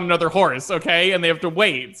respawn another horse, okay? And they have to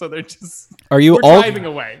wait, so they're just... Are you We're all driving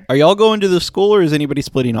away. Are y'all going to the school or is anybody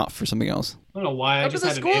splitting off for something else? I don't know why. I Up to just the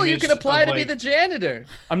had an school, you image can apply of, to be like, the janitor.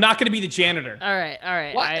 I'm not going to be the janitor. All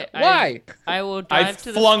right. Why? I will drive I've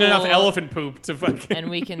to the flung school, enough elephant poop to fucking... and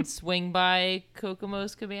we can swing by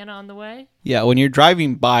Kokomo's Cabana on the way. Yeah, when you're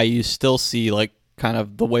driving by, you still see like kind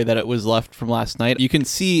of the way that it was left from last night. You can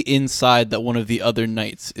see inside that one of the other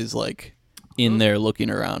knights is like in there looking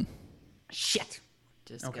around. Shit.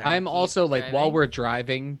 Just Okay. gonna I'm keep also like while driving. we're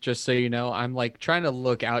driving, just so you know, I'm like trying to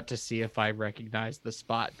look out to see if I recognize the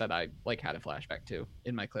spot that I like had a flashback to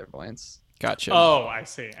in my clairvoyance. Gotcha. Oh, I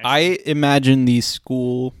see. I imagine the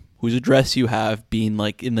school whose address you have being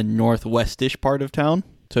like in the northwestish part of town.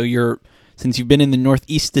 So since you've been in the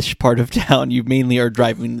northeastish part of town, you mainly are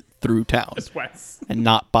driving through town It's west. and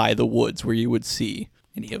not by the woods where you would see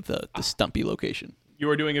any of the stumpy location. You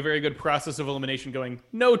are doing a very good process of elimination. Going,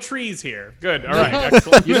 no trees here. Good. All right.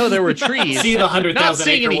 Excellent. You know there were trees. See the 100,000 Not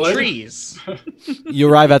seeing acre any wood? trees. You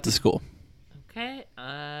arrive at the school. Okay,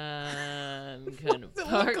 I'm gonna it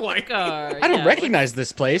park look like? the car. I don't Yeah, recognize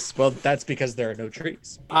this place. Well, that's because there are no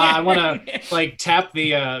trees. I want to like tap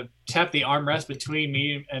the armrest between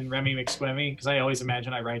me and Remy McSwimmy because I always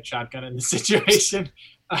imagine I ride shotgun in this situation.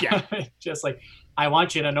 Yeah. Just like I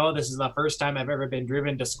want you to know this is the first time I've ever been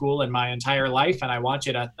driven to school in my entire life, and I want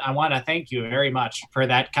to thank you very much for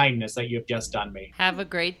that kindness that you've just done me. Have a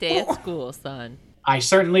great day at school, son. I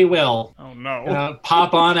certainly will. Oh no.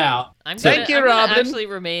 Pop on out. Thank you, I'm gonna Robin. actually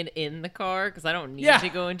remain in the car because I don't need Yeah. to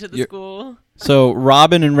go into the You're- school. So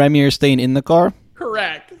Robin and Remy are staying in the car,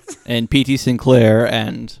 Correct. and P.T. Sinclair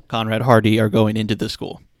and Conrad Hardy are going into the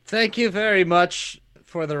school. Thank you very much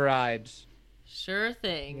for the ride. Sure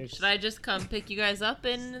thing. Should I just come pick you guys up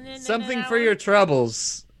in Something an for hour? your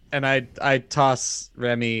troubles. And I toss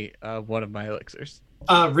Remy one of my elixirs.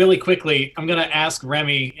 Really quickly, I'm gonna ask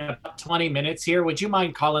Remy in about 20 minutes here. Would you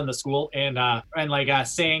mind calling the school and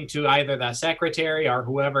saying to either the secretary or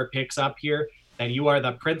whoever picks up here that you are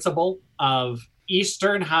the principal of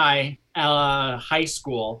Eastern High High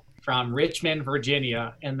School from Richmond,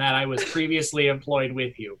 Virginia, and that I was previously employed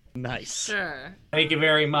with you. Nice. Sure. Thank you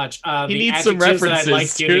very much. He The needs some adjectives that I'd references,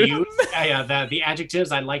 like you to too. use, the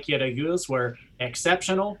adjectives I'd like you to use were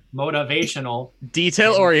exceptional, motivational,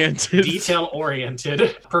 Detail oriented. detail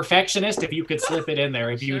oriented, perfectionist. If you could slip it in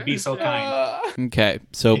there, if you would be so kind. Okay,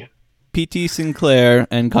 so Yeah. P.T. Sinclair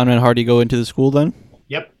and Conrad Hardy go into the school then?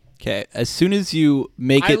 Yep. Okay, as soon as you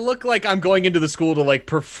make I it... look like I'm going into the school to like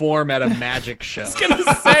perform at a magic show. Gonna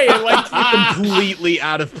say like Completely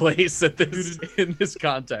out of place at this in this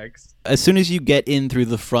context. As soon as you get in through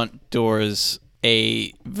the front doors,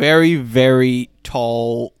 a very, very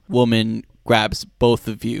tall woman grabs both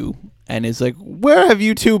of you and is like, "Where have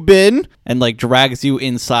you two been?" and like drags you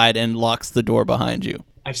inside and locks the door behind you.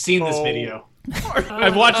 I've seen this video.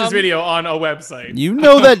 I've watched this video on a website. You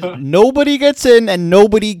know that nobody gets in and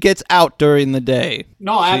nobody gets out during the day.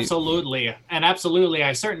 No, absolutely. And absolutely,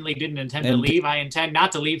 I certainly didn't intend to And- leave. I intend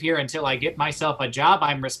not to leave here until I get myself a job.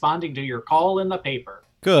 I'm responding to your call in the paper.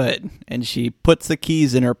 Good. And she puts the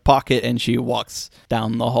keys in her pocket and she walks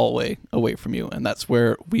down the hallway away from you. And that's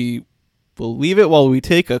where we will leave it while we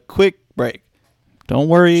take a quick break. Don't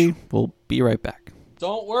worry, we'll be right back.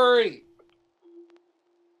 Don't worry.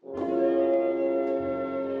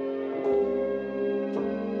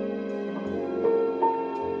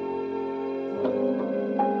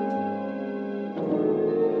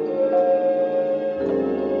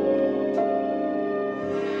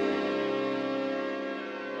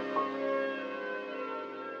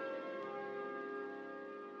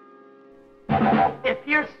 If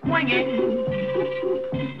you're swinging,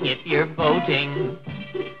 if you're boating,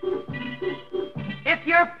 if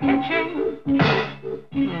you're pitching,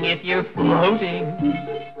 if you're floating,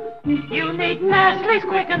 you need Nestle's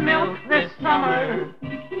Quicken Milk this summer.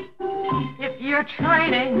 If you're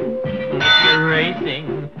training, if you're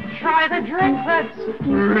racing, try the drink that's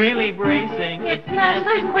really bracing. It's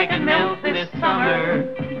Nestle's Quicken Milk this summer.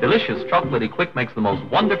 Delicious chocolatey Quick makes the most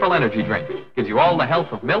wonderful energy drink. Gives you all the health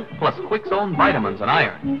of milk plus Quick's own vitamins and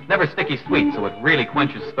iron. Never sticky sweet, so it really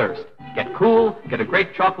quenches thirst. Get cool, get a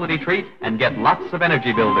great chocolatey treat, and get lots of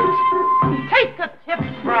energy builders. Take a tip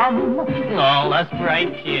from all us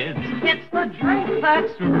bright kids. It's the drink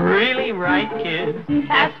that's really right, kids.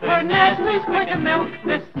 Ask for Nestle's Quicken Milk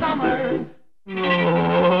this summer.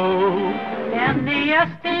 Oh,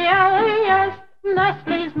 N-E-S-T-L-E-S,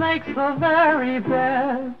 Nestle's makes the very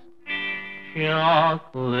best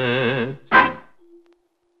chocolate.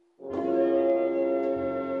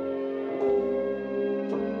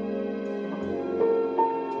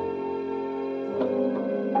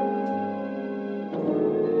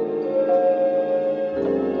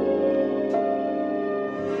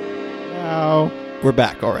 Now we're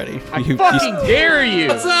back already. You- Fucking dare you!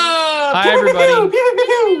 What's up? Hi, everybody.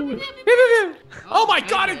 Oh my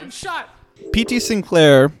god, it's been shot. P.T.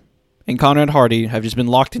 Sinclair and Conrad Hardy have just been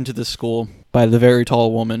locked into the school by the very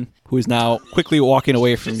tall woman who is now quickly walking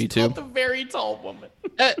away from you two. The very tall woman.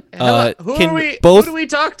 Hello, who can are we? both- Who do we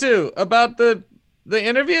talk to about the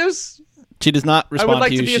interviews? She does not I would respond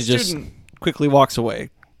like to to you. be a She just student. quickly walks away.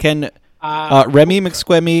 Can Remy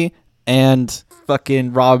McSquemmy and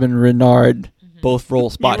fucking Robin Renard both roll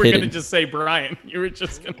spot You were hidden? gonna just say Brian. You were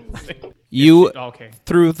just gonna say. You Okay.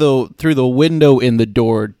 through the window in the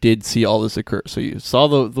door did see all this occur. So you saw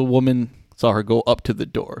the woman, saw her go up to the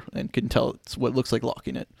door, and can tell it's what looks like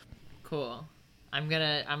locking it. Cool. I'm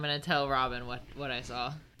gonna tell Robin what I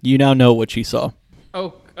saw. You now know what she saw.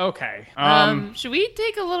 Oh, okay. Should we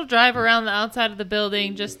take a little drive around the outside of the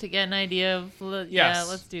building just to get an idea of? Yeah, Yes.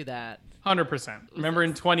 let's do that. 100%. Remember,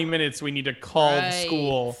 in 20 minutes, we need to call the Right.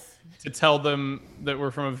 school to tell them that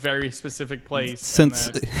we're from a very specific place. Since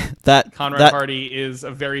and that Conrad Hardy is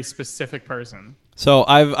a very specific person. So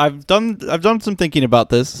I've done some thinking about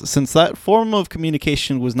this. Since that form of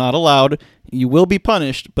communication was not allowed, you will be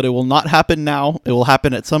punished, but it will not happen now. It will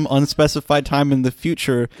happen at some unspecified time in the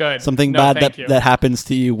future. Good. Something No, bad thank you. that happens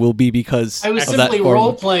to you will be because I was of that simply form.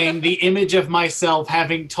 role playing the image of myself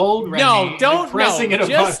having told Remy. No, and don't. pressing No, it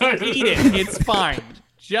just upon eat it. It's fine.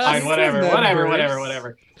 Just Fine,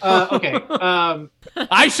 whatever. Okay.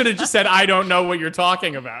 I should have just said I don't know what you're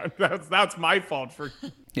talking about. That's my fault for.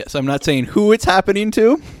 Yes, I'm not saying who it's happening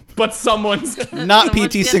to. But someone's Not Someone's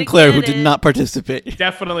P.T. gonna Sinclair, who get did it. not participate.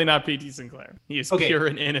 definitely not P.T. Sinclair. He is Okay. pure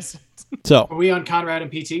and innocent. So, Are we on Conrad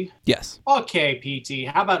and PT? yes. Okay, PT.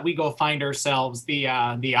 How about we go find ourselves the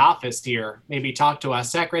office here? Maybe talk to a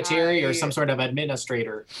secretary or some sort of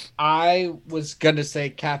administrator. I was gonna say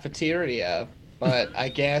cafeteria, but I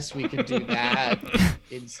guess we could do that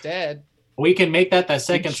instead. We can make that the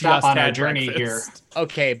second stop just on our had journey breakfast.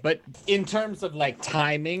 Okay, but in terms of like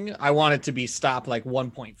timing, I want it to be stop like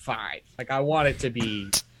 1.5. Like I want it to be.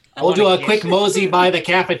 I We'll do wanna a get- quick mosey by the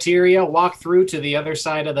cafeteria, walk through to the other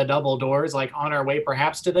side of the double doors, like on our way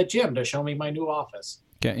perhaps to the gym to show me my new office.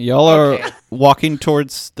 Okay, y'all are Okay. walking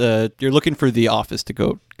towards you're looking for the office to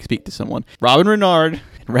go speak to someone. Robin Renard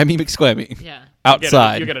and Remy McSquemmy Yeah.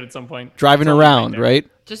 outside, You get it at some point. driving It's only around, there. right?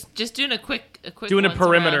 Just doing a quick Doing a once around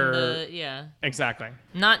perimeter. yeah. Exactly.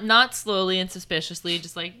 Not slowly and suspiciously,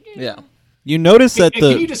 just like Yeah. You notice that Can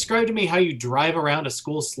you the describe to me how you drive around a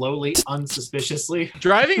school slowly, unsuspiciously?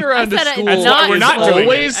 Driving around to I said school I'm not we're not is doing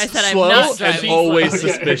always it. I said I'm slow not and driving always slow.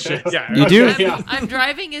 suspicious. Yeah. You do? Yeah. I'm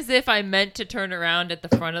driving as if I meant to turn around at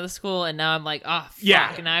the front of the school, and now I'm like, oh, fuck,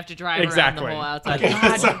 Yeah, and I have to drive exactly. around the whole outside. Okay,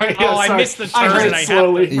 God, sorry, Oh, I sorry. missed the I turn heard and I have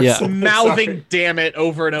slowly. to- Yeah. Mouthing "damn it"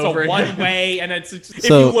 over and It's over a again. one way, and it's if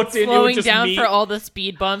So- you looked in, it would slowing just down me. for all the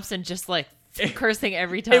speed bumps and just like cursing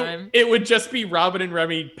every time. It would just be Robin and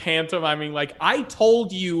Remy pantomiming like, I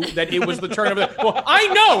told you that it was the turn of the. Well, I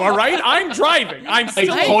know, all right. I'm driving. I'm Like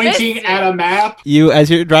still. I pointing missed at a map. as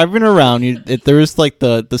you're driving around, there is like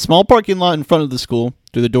the small parking lot in front of the school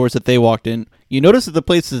through the doors that they walked in. You notice that the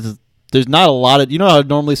place there's not a lot of, you know how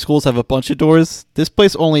normally schools have a bunch of doors? This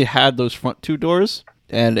place only had those front two doors.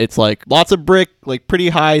 And it's like lots of brick, like pretty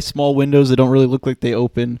high, small windows that don't really look like they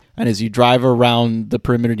open. And as you drive around the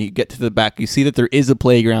perimeter and you get to the back, you see that there is a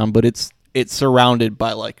playground, but it's surrounded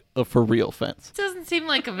by like a for real fence. Doesn't seem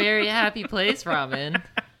like a very happy place, Robin.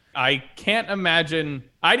 I can't imagine.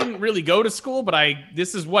 I didn't really go to school, but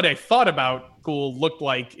this is what I thought about school looked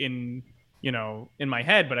like in my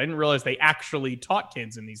head, but I didn't realize they actually taught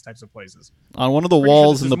kids in these types of places. On one of the Pretty sure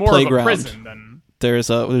walls this in is the more of a playground, prison than. there's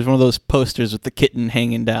one of those posters with the kitten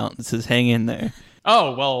hanging down. It says "Hang in there."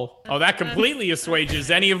 Oh, well, that completely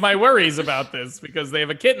assuages any of my worries about this because they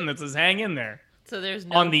have a kitten that says hang in there. So there's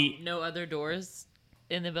no other doors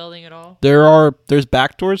in the building at all. There's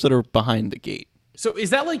back doors that are behind the gate. So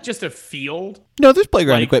is that like just a field? No, there's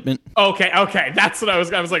playground Like- equipment. Okay, that's what I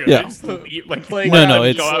was like, Yeah. just, like No,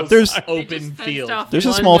 it's- go outside. there's- They Open just fenced field. off There's a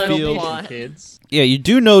one small little field. plot. Kids. Yeah, you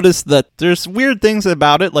do notice that there's weird things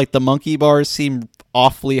about it, like the monkey bars seem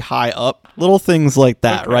awfully high up. Little things like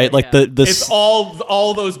that, Okay, right? Like yeah. the It's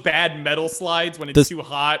all those bad metal slides when it's The- too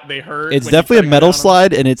hot, they hurt. it's when you definitely try a to go metal down 'em.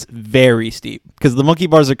 slide, and it's very steep because the monkey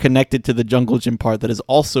bars are connected to the jungle gym part that is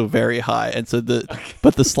also very high, and so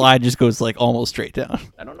but the slide just goes like almost straight down.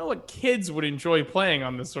 I don't know what kids would enjoy playing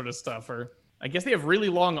on this sort of stuff, or I guess they have really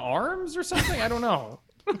long arms or something. I don't know.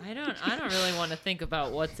 I don't really want to think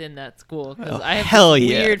about what's in that school because Oh, I have hell this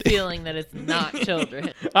yeah. weird feeling that it's not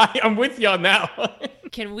children. I'm with you on that one.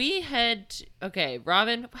 Can we head? Okay,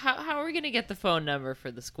 Robin, how are we gonna get the phone number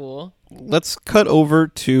for the school? Let's cut over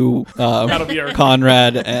to That'll be our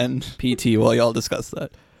Conrad and PT while y'all discuss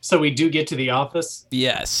that. So we do get to the office.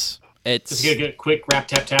 Yes, Just it's get a quick rap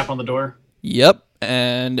tap tap on the door. yep,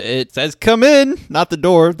 and it says "Come in," not the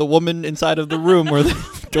door. The woman inside of the room where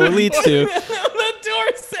the door leads to. The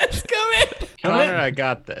door says come in. Come Connor, in. I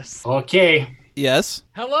got this. Okay. Yes.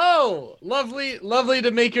 Hello, lovely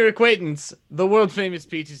to make your acquaintance. The world famous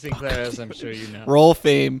P.T. Sinclair, as I'm sure you know. Roll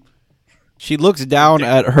fame. She looks down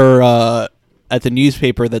at her at the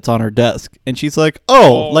newspaper that's on her desk, and she's like,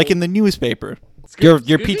 "Oh, like in the newspaper. You're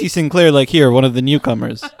P.T. Sinclair, like here, one of the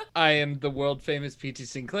newcomers." I am the world famous P.T.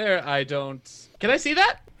 Sinclair. I don't. Can I see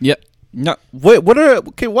that? Yep. No. Wait.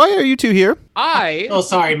 Okay. Why are you two here? Oh,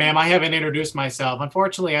 sorry, ma'am. I haven't introduced myself.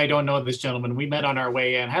 Unfortunately, I don't know this gentleman. We met on our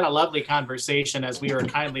way in, had a lovely conversation as we were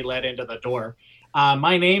kindly led into the door.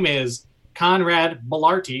 My name is Conrad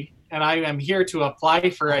Bellarti, and I am here to apply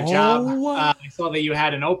for a job. I saw that you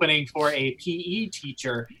had an opening for a PE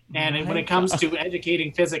teacher, and when it comes to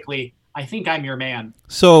educating physically, I think I'm your man.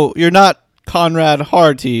 So you're not Conrad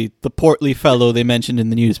Harty, the portly fellow they mentioned in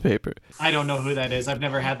the newspaper. I don't know who that is. I've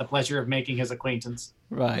never had the pleasure of making his acquaintance.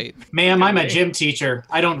 Right. Ma'am, I'm a gym teacher.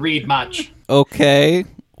 I don't read much. Okay.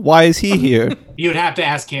 Why is he here? You'd have to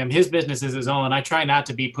ask him. His business is his own. I try not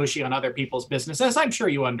to be pushy on other people's business, as I'm sure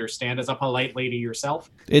you understand as a polite lady yourself.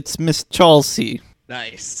 It's Miss Chelsea.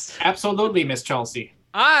 Nice. Absolutely, Miss Chelsea.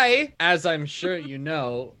 I, as I'm sure you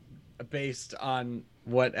know, based on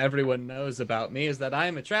what everyone knows about me, is that I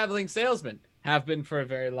am a traveling salesman. Have been for a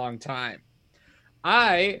very long time.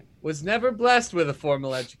 I was never blessed with a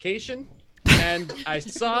formal education, and I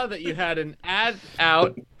saw that you had an ad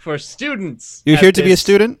out for students. You're here to be a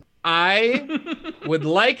student? I would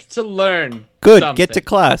like to learn. Good. something. Get to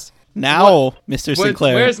class. Now, Mr.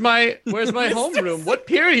 Sinclair. Where's my homeroom? What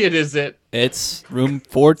period is it? It's room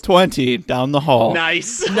 420 down the hall.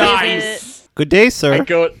 Nice. Nice. Good day, sir.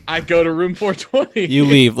 I go to room 420. You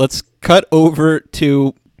leave. Let's cut over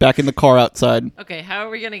to back in the car outside. Okay, how are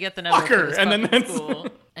we gonna get the number for this and then fucking that's school?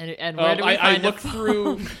 And where do we I find look a phone?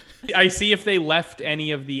 through. I see if they left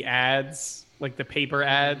any of the ads, like the paper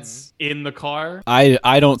ads, in the car.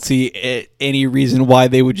 I don't see any reason why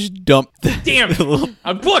they would just dump the Damn it!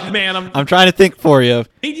 Look, man, I'm trying to think for you.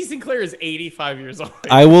 P.T. Sinclair is 85 years old.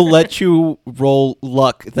 I will let you roll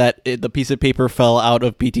luck that the piece of paper fell out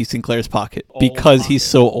of P.T. Sinclair's pocket because he's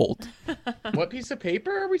so old. What piece of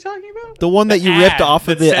paper are we talking about? The one that you ripped off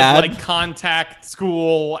of that the says, ad. like contact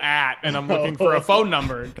school at, and I'm looking for a phone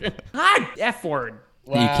number. God, F word.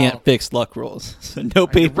 You can't fix luck rolls, so no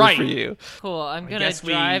paper right. for you. Cool. I'm gonna guess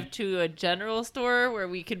we- drive to a general store where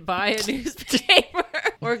we can buy a newspaper,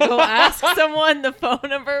 or go ask someone the phone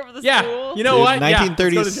number of the Yeah, school. you know Dude, what?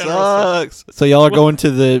 1930 yeah, let's go to general store. sucks. So y'all are going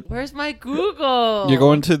to the. Where's my Google? You're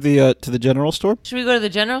going to the general store. Should we go to the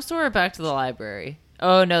general store or back to the library?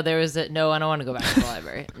 Oh no, there was no. I don't want to go back to the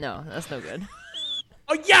library. No, that's no good.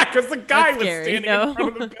 Oh yeah, because the guy That's was scary, standing no. in front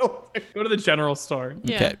of the building. Go to the general store.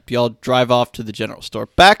 Yeah. Okay, y'all drive off to the general store.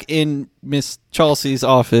 Back in Miss Chelsea's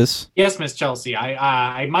office. Yes, Miss Chelsea.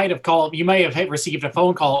 I might have called. You may have received a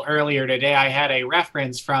phone call earlier today. I had a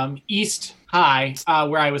reference from East High,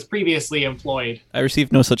 where I was previously employed. I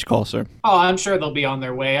received no such call, sir. Oh, I'm sure they'll be on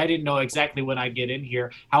their way. I didn't know exactly when I'd get in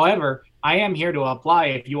here. However, I am here to apply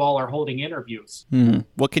if you all are holding interviews.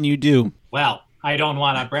 What can you do? Well, I don't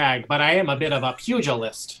want to brag, but I am a bit of a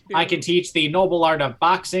pugilist. I can teach the noble art of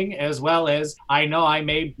boxing, as well as I know I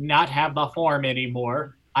may not have the form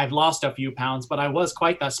anymore. I've lost a few pounds, but I was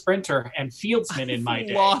quite the sprinter and fieldsman in my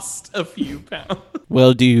day. Lost a few pounds.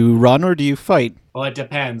 Well, do you run or do you fight? Well, it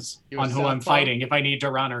depends on who I'm fighting, if I need to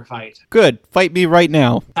run or fight. Good. Fight me right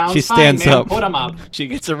now. Sounds She fine, stands man. up. Put 'em up. She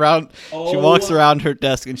gets around. She walks around her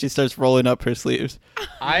desk and she starts rolling up her sleeves.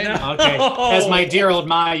 Okay. As my dear old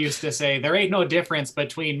ma used to say, there ain't no difference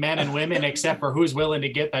between men and women except for who's willing to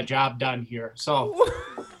get the job done here. So,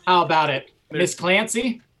 how about it? Miss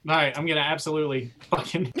Clancy? All right, I'm going to absolutely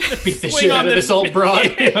fucking beat the Swing shit on out of this old broad.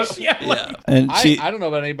 Yeah. And she. I don't know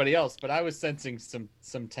about anybody else, but I was sensing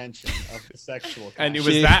some tension of the sexual. And it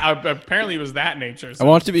was She- that. Apparently, it was that nature. I So.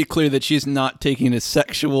 want to be clear that she's not taking a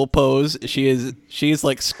sexual pose. She is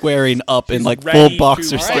like squaring up in She's like ready full to-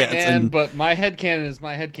 boxer All All right, stance. man, And but my headcanon is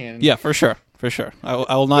my headcanon. yeah, for sure.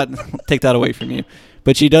 I will not take that away from you.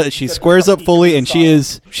 But she does. She squares up fully, and she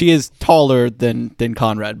is taller than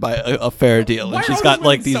Conrad by a fair deal. Why And are she's all got these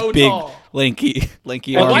like women these so big, tall? lanky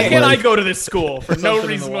Well, arms. why can't I legs. go to this school for no Something in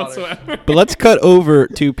reason the water. whatsoever? But let's cut over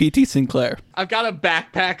to P.T. Sinclair. I've got a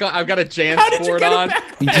backpack on. I've got a How did you JanSport get a on,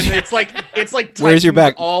 backpack? and it's like Where's your tightened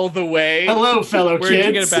back? all the way. Hello, fellow Where did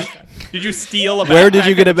you get kids. a backpack? Did you steal a backpack? Where did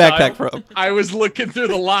you get a as child? backpack from? I was looking through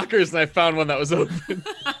the lockers and I found one that was open.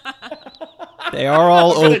 They are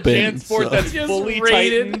all I've got a open. JanSport so- that's Just fully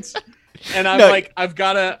raided. tightened. And I'm No. like, I've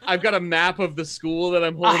got a map of the school that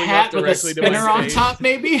I'm A holding up hat with a directly to spinner my on face, top,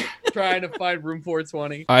 maybe? trying to find room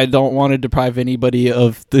 420. I don't want to deprive anybody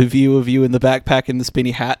of the view of you in the backpack and the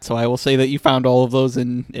spinny hat, so I will say that you found all of those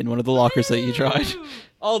in one of the lockers that you tried.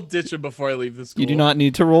 I'll ditch them before I leave the school. You do not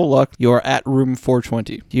need to roll luck. You are at room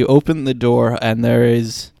 420. You open the door, and there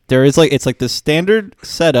is there is like, it's like the standard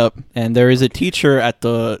setup, and there is a teacher at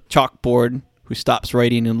the chalkboard who stops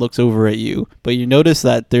writing and looks over at you. But you notice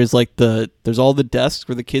that there's like there's all the desks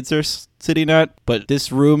where the kids are sitting at, but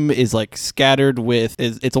this room is like scattered with,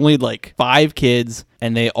 it's only like 5 kids,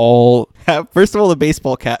 and they all have, first of all, the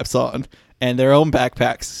baseball caps on and their own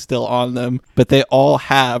backpacks still on them, but they all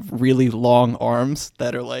have really long arms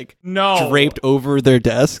that are like draped over their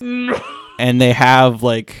desk. And they have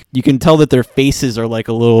like, you can tell that their faces are like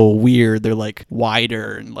a little weird. They're like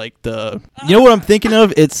wider and like you know what I'm thinking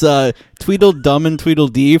of? It's Tweedledum and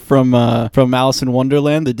Tweedledee from Alice in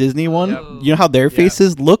Wonderland, the Disney one. Yep. You know how their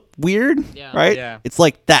faces look weird, right? Yeah. It's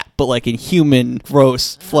like that, but like in human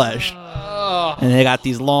gross flesh. And they got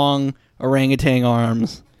these long orangutan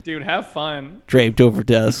arms. Dude, have fun. Draped over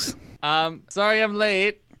desks. Sorry I'm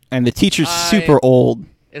late. And the teacher's super old.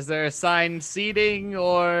 Is there assigned seating,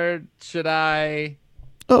 or should I?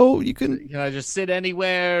 Oh, you can. Can I just sit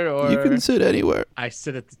anywhere, or You can sit anywhere. I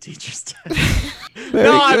sit at the teacher's desk.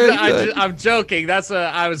 No, I'm joking. That's what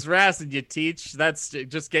I was razzing you. Teach. That's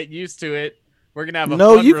just get used to it. We're gonna have a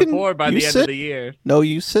fun rapport by the end of the year. No,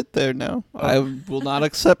 you sit there now. I will not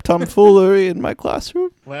accept tomfoolery in my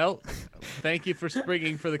classroom. Well, thank you for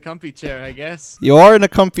springing for the comfy chair, I guess. You are in a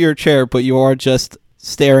comfier chair, but you are just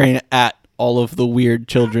staring at all of the weird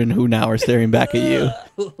children who now are staring back at you.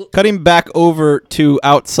 Cutting back over to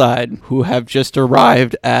outside, who have just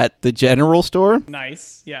arrived at the general store.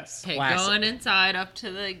 Nice. Yes. Okay, Classic. going inside up to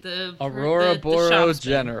the Aurora the Boros shop.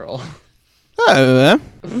 General.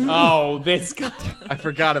 Oh, this guy. I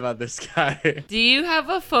forgot about this guy. Do you have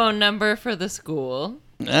a phone number for the school?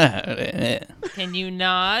 Can you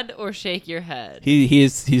nod or shake your head? He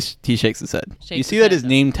shakes his head. Shakes You see his that his head,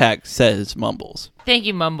 name tag says Mumbles. Thank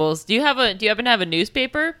you, Mumbles. Do you happen to have a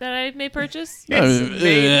newspaper that I may purchase?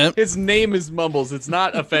 His name is Mumbles. It's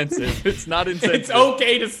not offensive. It's not insensitive. It's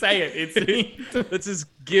okay to say it. That's his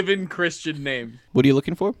given Christian name. What are you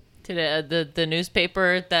looking for? To the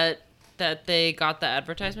newspaper that they got the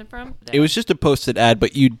advertisement from? It was just a posted ad,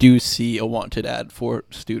 but you do see a wanted ad for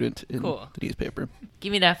student in Cool. the newspaper.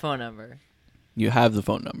 Give me that phone number. You have the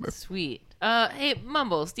phone number. Sweet. Hey,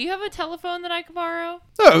 Mumbles, do you have a telephone that I could borrow?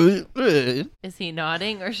 Is he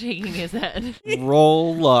nodding or shaking his head?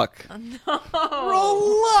 Roll luck. No.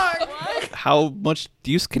 Roll luck. How much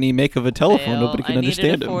use can he make of a telephone? Fail. Nobody can I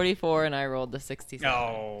understand needed a him. 44 and I rolled the 67.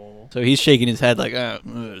 No. So he's shaking his head like,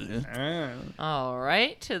 All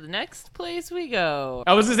right, to the next place we go.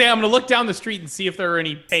 I was gonna say I'm gonna look down the street and see if there are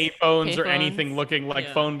any pay phones or Payphones? anything looking like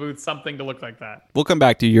Yeah. phone booths, something to look like that. We'll come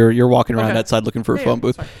back to you. You're walking around Okay. that side looking for a Yeah, phone yeah,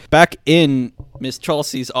 booth. that's Back in Miss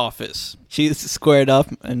Chalsey's office, she's squared up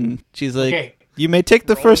and she's like, Okay. "You may take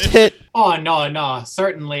the first hit." Oh, no.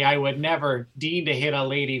 Certainly, I would never deign to hit a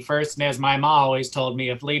lady first. And as my ma always told me,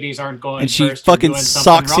 if ladies aren't going And she first, you're fucking doing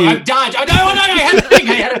something socks wrong. you. I dodge. Oh, no, I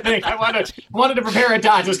had a thing. I wanted to prepare a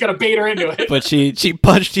dodge. I was going to bait her into it. But she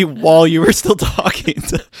punched you while you were still talking.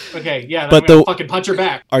 Okay, yeah, then But I'm going to the- fucking punch her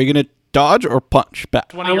back. Are you gonna dodge or punch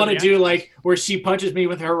back? One I of your want to do reactions? like where she punches me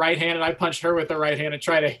with her right hand and I punch her with the right hand and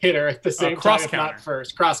try to hit her at the same time, cross if counter. not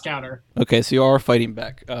first. Cross counter. Okay, so you are fighting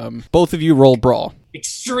back. Both of you roll brawl.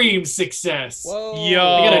 Extreme success. Whoa. Yo.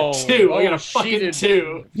 I got a 2. I got Oh, a she fucking did-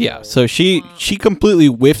 2. Yeah, so she completely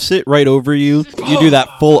whiffs it right over you. You do that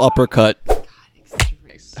full uppercut.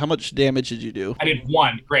 How much damage did you do? I did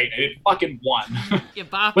 1. Great. I did fucking 1. You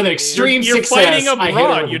bop With an it, extreme You're success. fighting I hit her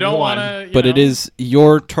abroad. with You don't 1. want to. But it is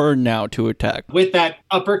your turn now to attack. With that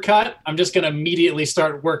uppercut, I'm just gonna immediately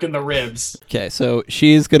start working the ribs. Okay, so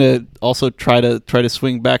she is gonna also try to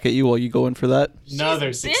swing back at you while you go in for that. Another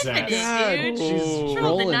Biffing success. it, dude. She's She rolled a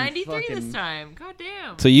rolling 93 fucking- this time. God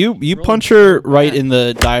damn. So you punch her right in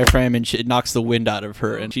the diaphragm and it knocks the wind out of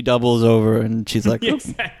her and she doubles over and she's like,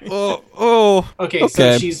 Exactly. oh. Okay,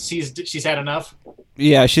 so she's had enough.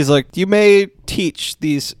 Yeah, she's like, you may teach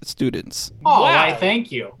these students. Oh, Wow. why?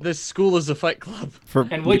 Thank you. This school is a fight club. For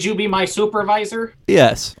And would you be my supervisor?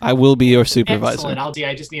 Yes, I will be your supervisor. Excellent.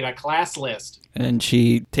 I just need a class list. And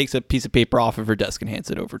she takes a piece of paper off of her desk and hands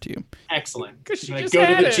it over to you. Excellent. 'Cause she I'm gonna just go to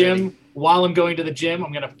had the it. gym. While I'm going to the gym,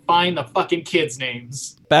 I'm gonna find the fucking kids'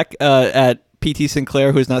 names. Back at PT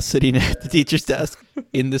Sinclair, who's not sitting at the teacher's desk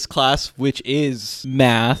in this class, which is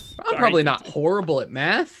math. I'm probably not horrible at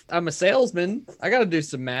math. I'm a salesman. I got to do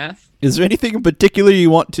some math. Is there anything in particular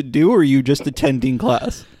you want to do, or are you just attending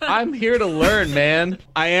class? I'm here to learn, man.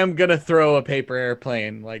 I am going to throw a paper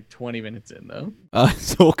airplane like 20 minutes in, though.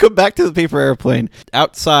 So we'll come back to the paper airplane.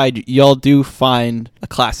 Outside, y'all do find a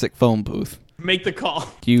classic phone booth. Make the call.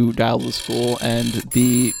 You dial the school, and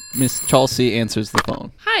the Miss Chalsey answers the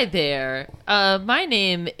phone. Hi there. My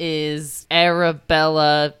name is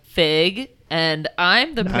Arabella Fig, and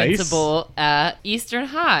I'm the Nice. principal at Eastern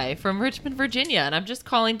High from Richmond, Virginia, and I'm just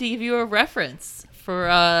calling to give you a reference for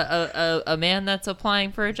a man that's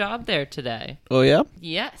applying for a job there today. Oh yeah.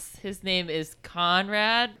 Yes, his name is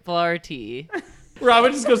Conrad Blarty.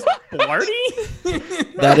 Robin just goes,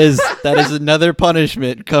 Blarty? That is another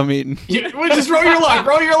punishment coming. Yeah, well, just roll your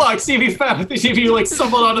luck. See if you like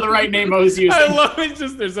stumbled onto the right name I was using. I love it.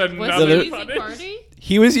 Just there's Was another he using punish. Blarty?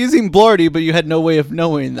 He was using Blarty, but you had no way of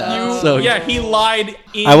knowing that. So Yeah, he lied.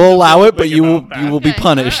 I will allow it, but in you will about that. you will be Okay,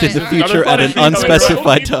 punished in the alright, future at an Another punishment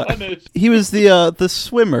unspecified coming. time. He was the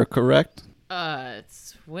swimmer, correct?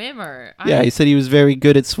 Swimmer. Yeah, he said he was very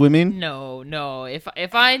good at swimming. No.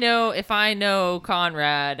 If I know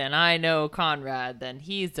Conrad and I know Conrad, then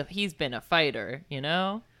he's been a fighter. You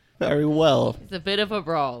know, Very well. he's a bit of a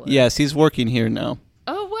brawler. Yes, he's working here now.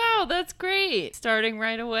 Oh wow, that's great. Starting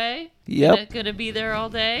right away. Yep. Gonna be there all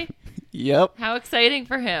day. Yep. How exciting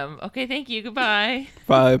for him. Okay, thank you. Goodbye.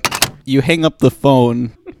 Five. You hang up the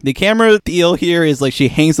phone. The camera deal here is like she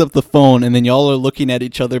hangs up the phone and then y'all are looking at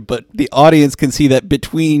each other, but the audience can see that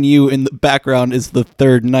between you in the background is the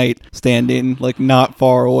third knight standing like not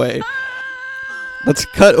far away. Let's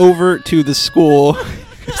cut over to the school.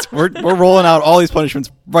 We're rolling out all these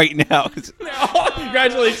punishments right now.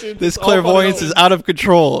 Congratulations. This All clairvoyance fun is out of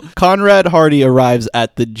control. Conrad Hardy arrives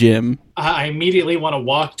at the gym. I immediately want to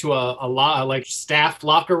walk to a staff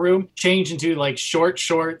locker room, change into like short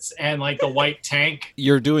shorts and like the white tank.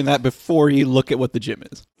 You're doing that before you look at what the gym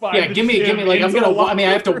is. Yeah, give me like I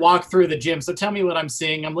have to walk through the gym. So tell me what I'm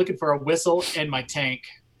seeing. I'm looking for a whistle and my tank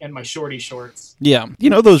and my shorty shorts. Yeah. You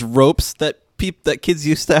know those ropes that kids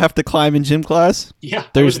used to have to climb in gym class? Yeah,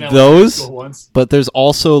 There's I was in elementary those, school once. but there's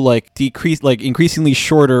also like increasingly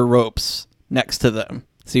shorter ropes next to them.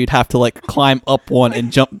 So you'd have to like climb up one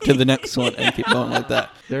and jump to the next one and keep going like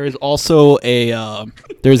that. There is also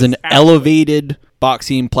there's an elevated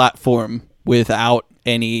boxing platform without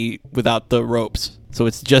the ropes. So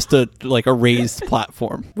it's just a raised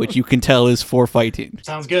platform, which you can tell is for fighting.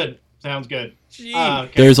 Sounds good. Okay.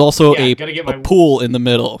 There's also Yeah, gotta get a pool in the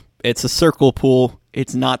middle. It's a circle pool.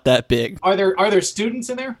 It's not that big. Are there students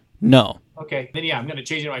in there? No. Okay, then yeah, I'm gonna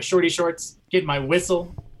change into my shorty shorts, get my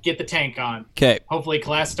whistle, get the tank on. Okay. Hopefully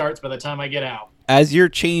class starts by the time I get out. As you're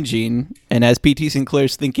changing, and as PT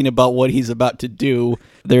Sinclair's thinking about what he's about to do,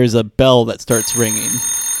 there's a bell that starts ringing.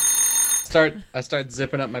 I start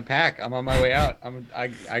zipping up my pack. I'm on my way out.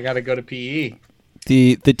 I gotta go to PE.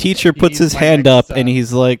 The teacher puts He's his my hand next, up and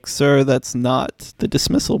he's like, "Sir, that's not the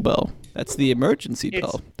dismissal bell. That's the emergency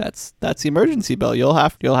bell. That's the emergency bell. You'll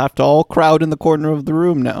have to all crowd in the corner of the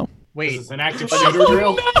room now." This Wait, is an active shooter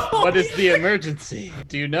drill. what is the emergency?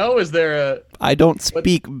 Do you know? Is there a? I don't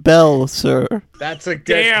speak bell, sir. That's a good.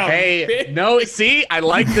 Damn. Hey, no. See, I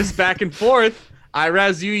like this back and forth. I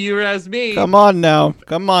razz you, you razz me. Come on now. This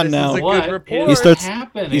is a What good report. He starts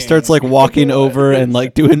happening? He starts like walking over and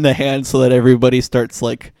like doing the hand so that everybody starts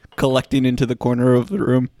like collecting into the corner of the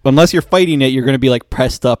room. Unless you're fighting it, you're going to be like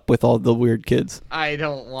pressed up with all the weird kids. I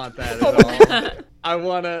don't want that at all.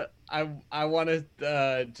 I wanna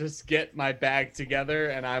just get my bag together,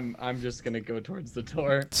 and I'm just gonna go towards the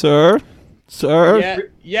door. Sir?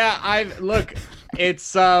 Yeah.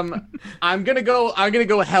 It's I'm gonna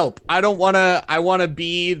go help. I wanna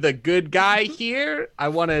be the good guy here. I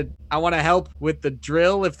wanna help with the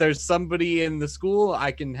drill. If there's somebody in the school,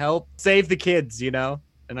 I can help save the kids, you know.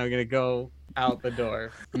 And I'm gonna go out the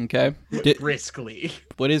door Okay. briskly.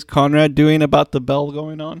 What is Conrad doing about the bell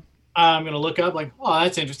going on? I'm gonna look up like, oh,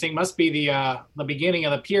 that's interesting. Must be the beginning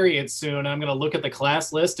of the period soon. I'm gonna look at the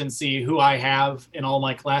class list and see who I have in all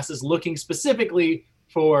my classes, looking specifically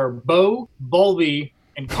for Bo, Bulby,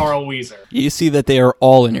 and Carl Weezer. You see that they are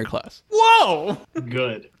all in your class. Whoa!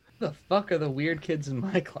 Good. The fuck are the weird kids in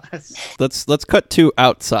my class? Let's cut to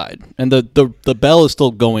outside. And the bell is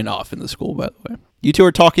still going off in the school, by the way. You two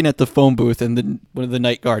are talking at the phone booth, and then one of the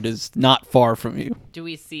night guard is not far from you. Do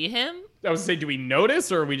we see him? I was saying, do we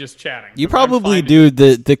notice or are we just chatting? You 'Cause I'm probably fine do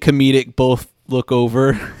the comedic both look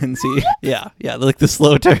over and see. Yeah, like the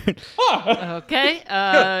slow turn. Okay.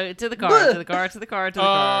 To the car. I'm going to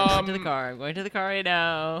the car right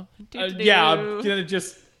now. Yeah, I'm gonna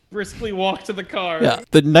just briskly walk to the car. Yeah,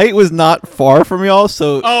 the night was not far from y'all,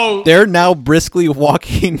 so Oh. they're now briskly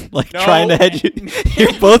walking, like No. trying to hedge you.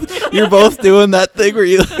 You're both doing that thing where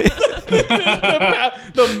you.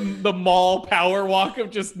 the mall power walk of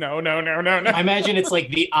just no. I imagine it's like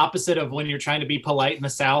the opposite of when you're trying to be polite in the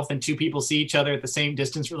South and two people see each other at the same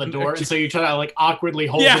distance from the door, and so you try to like awkwardly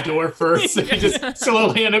hold Yeah. the door first, and you just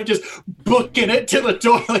slowly end up just booking it to the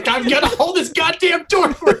door. Like, I'm gonna hold this goddamn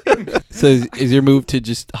door for him. So is your move to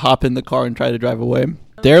just hop in the car and try to drive away?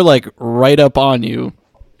 They're like right up on you.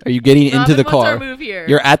 Are you getting into the Robin, what's car? our move here?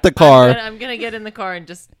 You're at the car. I'm gonna get in the car and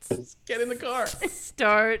just Get in the car.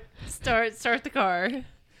 start the car.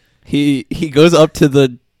 He goes up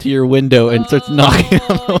to your window and starts knocking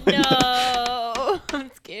on the window. No,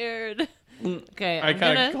 I'm scared. Okay, I I'm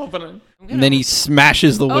kind gonna. of confident. And then he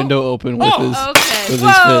smashes the window open with his Okay. with his fist.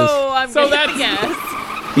 Whoa! I'm So gonna that's-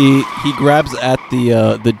 guess. He grabs at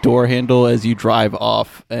the door handle as you drive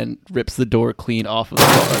off and rips the door clean off of the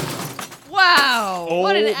car. Wow!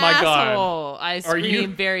 What an Oh my God. asshole! I Are you-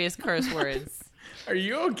 scream various curse words. Are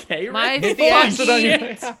you okay, My Rick?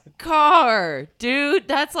 fucking car, dude.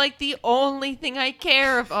 That's like the only thing I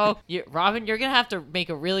care of. Oh, Robin, you're gonna have to make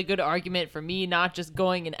a really good argument for me not just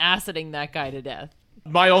going and aciding that guy to death.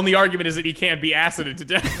 My only argument is that he can't be acided to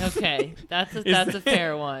death. Okay, that's a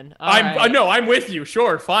fair one. All I'm right. no, I'm with you.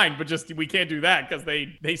 Sure, fine, but just we can't do that because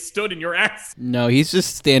they stood in your ass. No, he's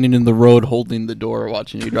just standing in the road holding the door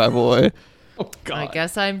watching you drive away. Oh God. I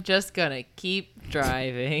guess I'm just gonna keep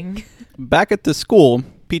driving. Back at the school,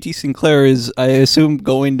 PT Sinclair is, I assume,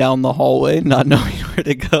 going down the hallway, not knowing where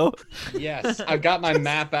to go. Yes, I've got my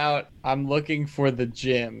map out. I'm looking for the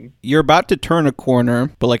gym. You're about to turn a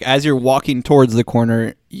corner, but like as you're walking towards the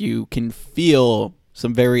corner, you can feel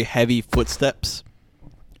some very heavy footsteps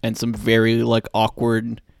and some very like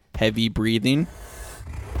awkward, heavy breathing.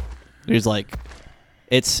 There's like,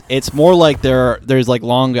 it's more like there's like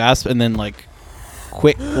long gasps and then like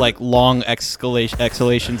quick like long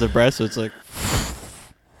exhalations of breath. So it's like,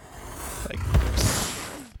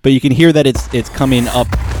 but you can hear that it's coming up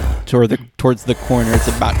towards the corner. It's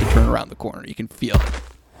about to turn around the corner. You can feel it.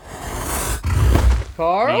 Me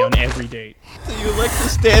Carl? on every date. So you like to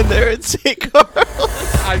stand there and say, Carl.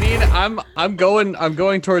 I mean, I'm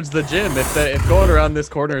going towards the gym. If going around this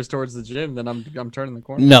corner is towards the gym, then I'm turning the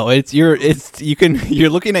corner. No, you're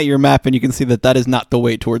looking at your map and you can see that is not the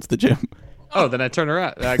way towards the gym. Oh, then I turn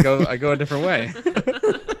around. I go a different way.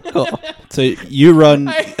 Cool. So you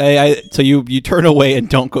run. So you turn away and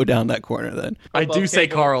don't go down that corner. Then I do say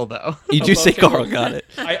Carl though. you do say Carl. Got it.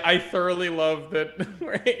 I thoroughly love that.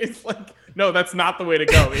 It's like, no, that's not the way to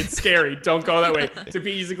go. It's scary. Don't go that way. To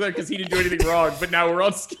be Sinclair because he didn't do anything wrong. But now we're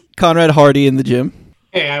all scared. Conrad Hardy in the gym.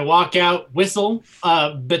 Hey, I walk out, whistle,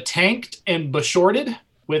 betanked and beshorted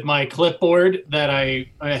with my clipboard that I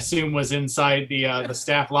assume was inside the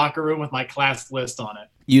staff locker room with my class list on it.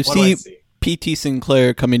 You What do I see PT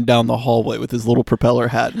Sinclair coming down the hallway with his little propeller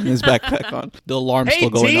hat and his backpack on. The alarm's Hey, still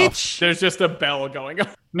going off. Teach! There's just a bell going on.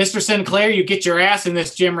 Mr. Sinclair, you get your ass in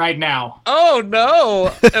this gym right now. Oh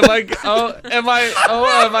no! Am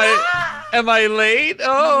I late?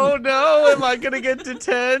 Oh no! Am I gonna get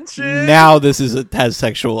detention? Now this has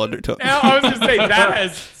sexual undertones. Now I was gonna say that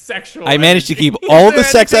has sexual. I managed to keep Is all there the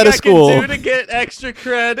sex out anything of school. I can do to get extra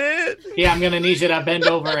credit? Yeah, I'm gonna need you to bend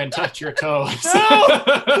over and touch your toes.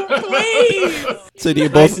 Please. So do you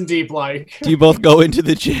Nice both and deep like. go into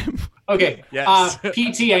the gym? Okay. Yes.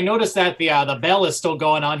 PT, I noticed that the bell is still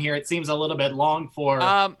going on here. It seems a little bit long for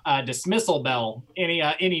dismissal bell.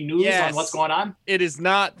 Any news Yes. on what's going on? It is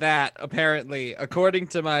not that, apparently. According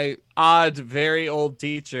to my odd, very old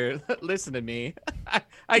teacher, listen to me.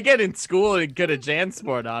 I get in school and get a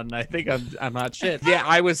JanSport on, and I think I'm hot shit. Yeah,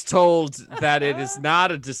 I was told that it is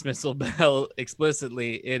not a dismissal bell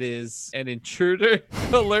explicitly. It is an intruder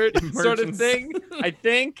alert sort of thing. I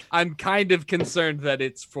think I'm kind of concerned that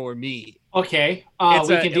it's for me. Okay. We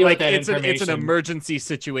can deal with that information. It's an emergency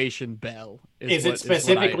situation bell. Is it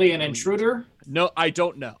specifically an intruder? No, I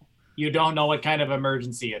don't know. You don't know what kind of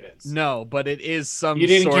emergency it is. No, but it is some. You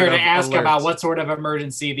didn't sort care to of ask alert. about what sort of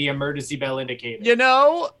emergency the emergency bell indicated. You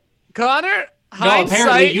know, Connor. No,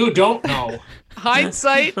 apparently you don't know.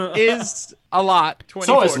 Hindsight is a lot.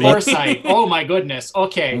 So is foresight. Oh my goodness.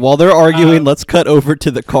 Okay. While they're arguing, let's cut over to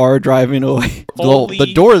the car driving away.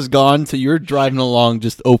 The door is gone, so you're driving along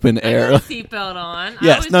just open I air. got a seatbelt on. I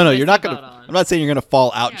Yes, always no, put a you're not seatbelt gonna. on. I'm not saying you're gonna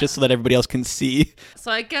fall out just so that everybody else can see.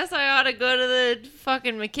 So I guess I ought to go to the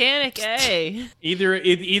fucking mechanic, eh? Either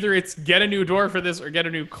it's get a new door for this or get a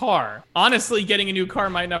new car. Honestly, getting a new car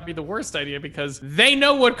might not be the worst idea because they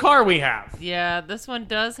know what car we have. Yeah, this one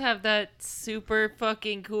does have that super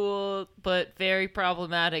fucking cool but very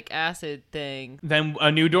problematic acid thing. Then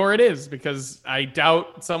a new door it is because I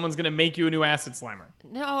doubt someone's gonna make you a new acid slimer.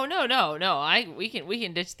 No. We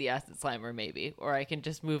can ditch the acid slimer maybe, or I can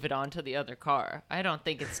just move it on to the other car. I don't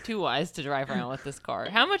think it's too wise to drive around with this car.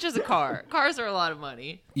 How much is a car? Cars are a lot of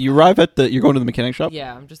money. You arrive at you're going to the mechanic shop?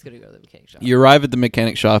 Yeah, I'm just gonna go to the mechanic shop. You arrive at the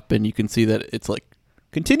mechanic shop and you can see that it's like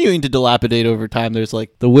continuing to dilapidate over time. There's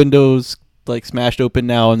like the windows like smashed open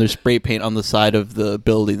now and there's spray paint on the side of the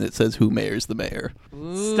building that says who mayor's the mayor.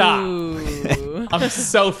 Stop. Ooh. I'm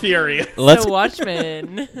so furious. Let's So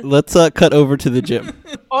Watchmen. let's cut over to the gym.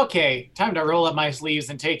 Okay, time to roll up my sleeves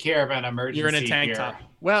and take care of an emergency. You're in a tank here. top.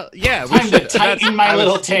 Well, yeah, we Time to should. tighten my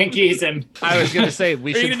little tankies and I was gonna say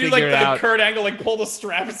we Are you should gonna do figure like it the out. Kurt Angle, like pull the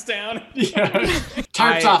straps down?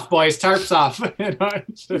 tarps off, boys. Tarps off.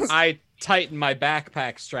 I tighten my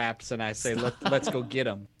backpack straps and I say, let's go get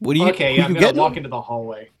them. What do you? Okay, who I'm you gonna getting? walk into the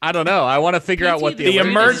hallway. I don't know. I want to figure out what The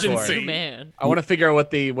alert is emergency. for. Man. I want to figure out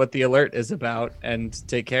what the alert is about and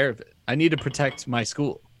take care of it. I need to protect my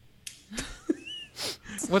school.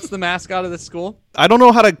 What's the mascot of the school? I don't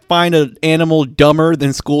know how to find an animal dumber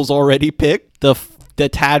than school's already picked. The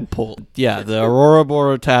tadpole. Yeah, the Aurora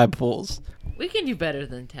Bora tadpoles. We can do better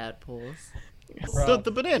than tadpoles.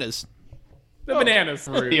 The bananas. The bananas.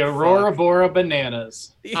 The Aurora Bora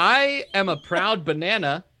bananas. I am a proud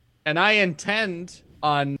banana, and I intend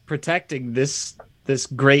on protecting this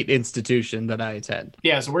great institution that I attend.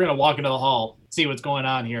 Yeah, so we're gonna walk into the hall, see what's going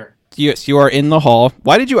on here. Yes, you are in the hall.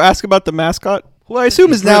 Why did you ask about the mascot? Who I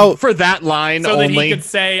assume is now. For that line So that only. he could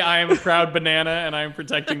say, "I am a proud banana and I am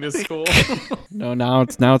protecting this school." No, now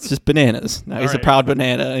it's just bananas. Now he's a right. proud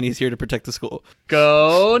banana and he's here to protect the school.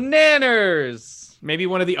 Go Nanners! Maybe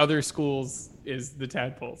one of the other schools is the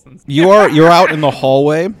tadpoles. You're out in the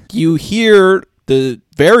hallway. You hear the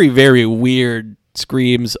very, very weird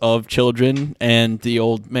screams of children and the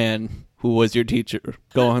old man who was your teacher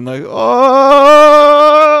going like,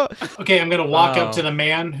 oh. Okay, I'm gonna walk Oh. up to the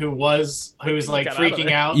man who's like Got out of freaking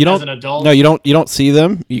there. out You as don't. an adult. No, you don't see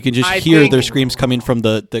them. You can just I hear think- their screams coming from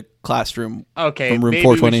the classroom. Okay, From room maybe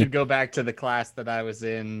 420. we should go back to the class that I was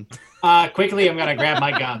in. Quickly, I'm gonna grab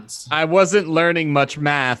my guns. I wasn't learning much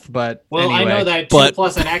math, but Well, anyway. I know that 2 But-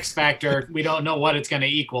 plus an X factor, we don't know what it's gonna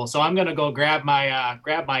equal. So I'm gonna go grab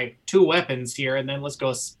my 2 weapons here, and then let's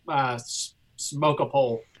go smoke a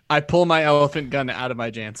pole. I pull my elephant gun out of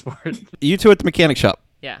my JanSport. You two at the mechanic shop.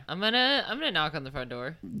 Yeah, I'm gonna knock on the front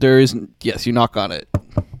door. There is yes. You knock on it.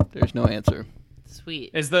 There's no answer.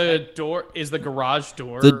 Sweet. Is the garage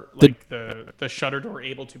door the shutter door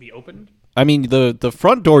able to be opened? I mean, the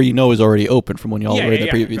front door you know is already open from when y'all Yeah, were yeah, there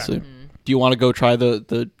yeah, previously. Do you want to go try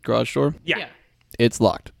the garage door? Yeah. It's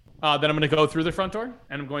locked. Then I'm going to go through the front door,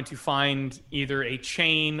 and I'm going to find either a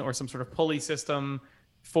chain or some sort of pulley system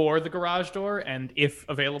for the garage door, and if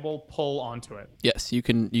available, pull onto it. Yes, you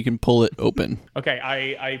can pull it open. Okay,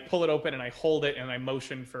 I pull it open and I hold it and I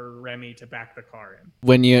motion for Remy to back the car in.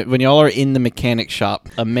 When y'all are in the mechanic shop,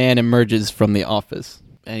 a man emerges from the office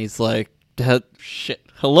and he's like, "Shit,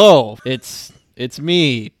 hello, it's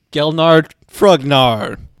me, Gelnard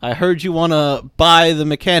Frugnar. I heard you want to buy the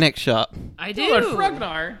mechanic shop." I do. Lord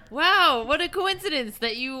Frugnar. Wow, what a coincidence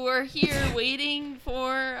that you were here waiting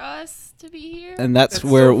for us to be here. And that's That's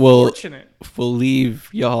where so we'll fortunate. leave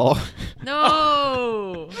y'all.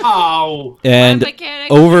 No. Oh, And My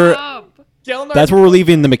mechanic over shop. Gelnar. that's where we're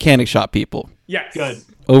leaving the mechanic shop people. Yes. good.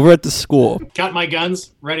 Over at the school. Got my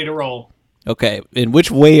guns, ready to roll. Okay, in which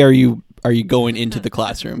way are you going into the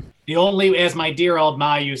classroom? The only, as my dear old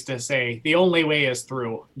ma used to say, the only way is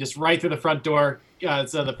through. Just right through the front door.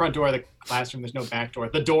 So the front door of the classroom. There's no back door.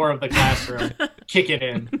 The door of the classroom. Kick it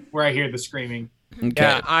in where I hear the screaming. Okay.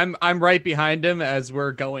 Yeah, I'm right behind him as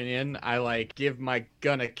we're going in. I like give my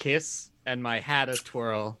gun a kiss and my hat a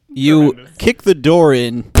twirl. You Tremendous. kick the door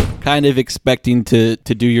in, kind of expecting to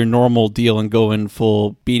do your normal deal and go in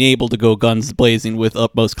full, being able to go guns blazing with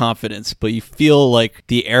utmost confidence, but you feel like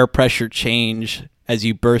the air pressure change as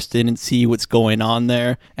you burst in and see what's going on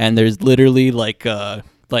there, and there's literally like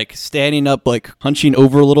standing up, like hunching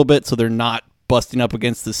over a little bit so they're not busting up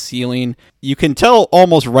against the ceiling. You can tell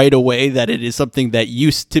almost right away that it is something that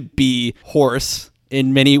used to be horse.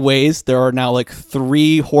 In many ways, there are now like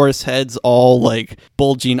 3 horse heads all like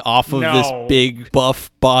bulging off of this No. big buff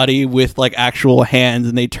body with like actual hands,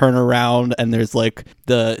 and they turn around and there's like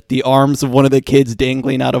the arms of one of the kids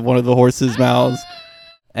dangling out of one of the horses' mouths.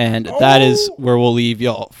 And that is where we'll leave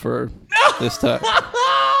y'all for this time.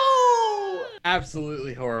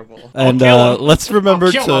 Absolutely horrible. And kill him. let's remember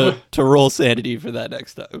I'll kill to him. to roll sanity for that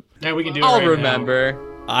next time. Yeah, we can do it I'll right remember.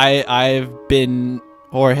 I've been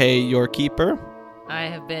Jorge, your keeper. I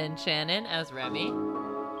have been Shannon as Remy.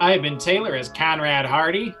 now. I have been Taylor as Conrad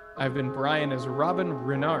Hardy. I've been Brian as Robin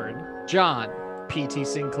Renard. John P.T.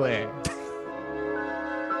 Sinclair.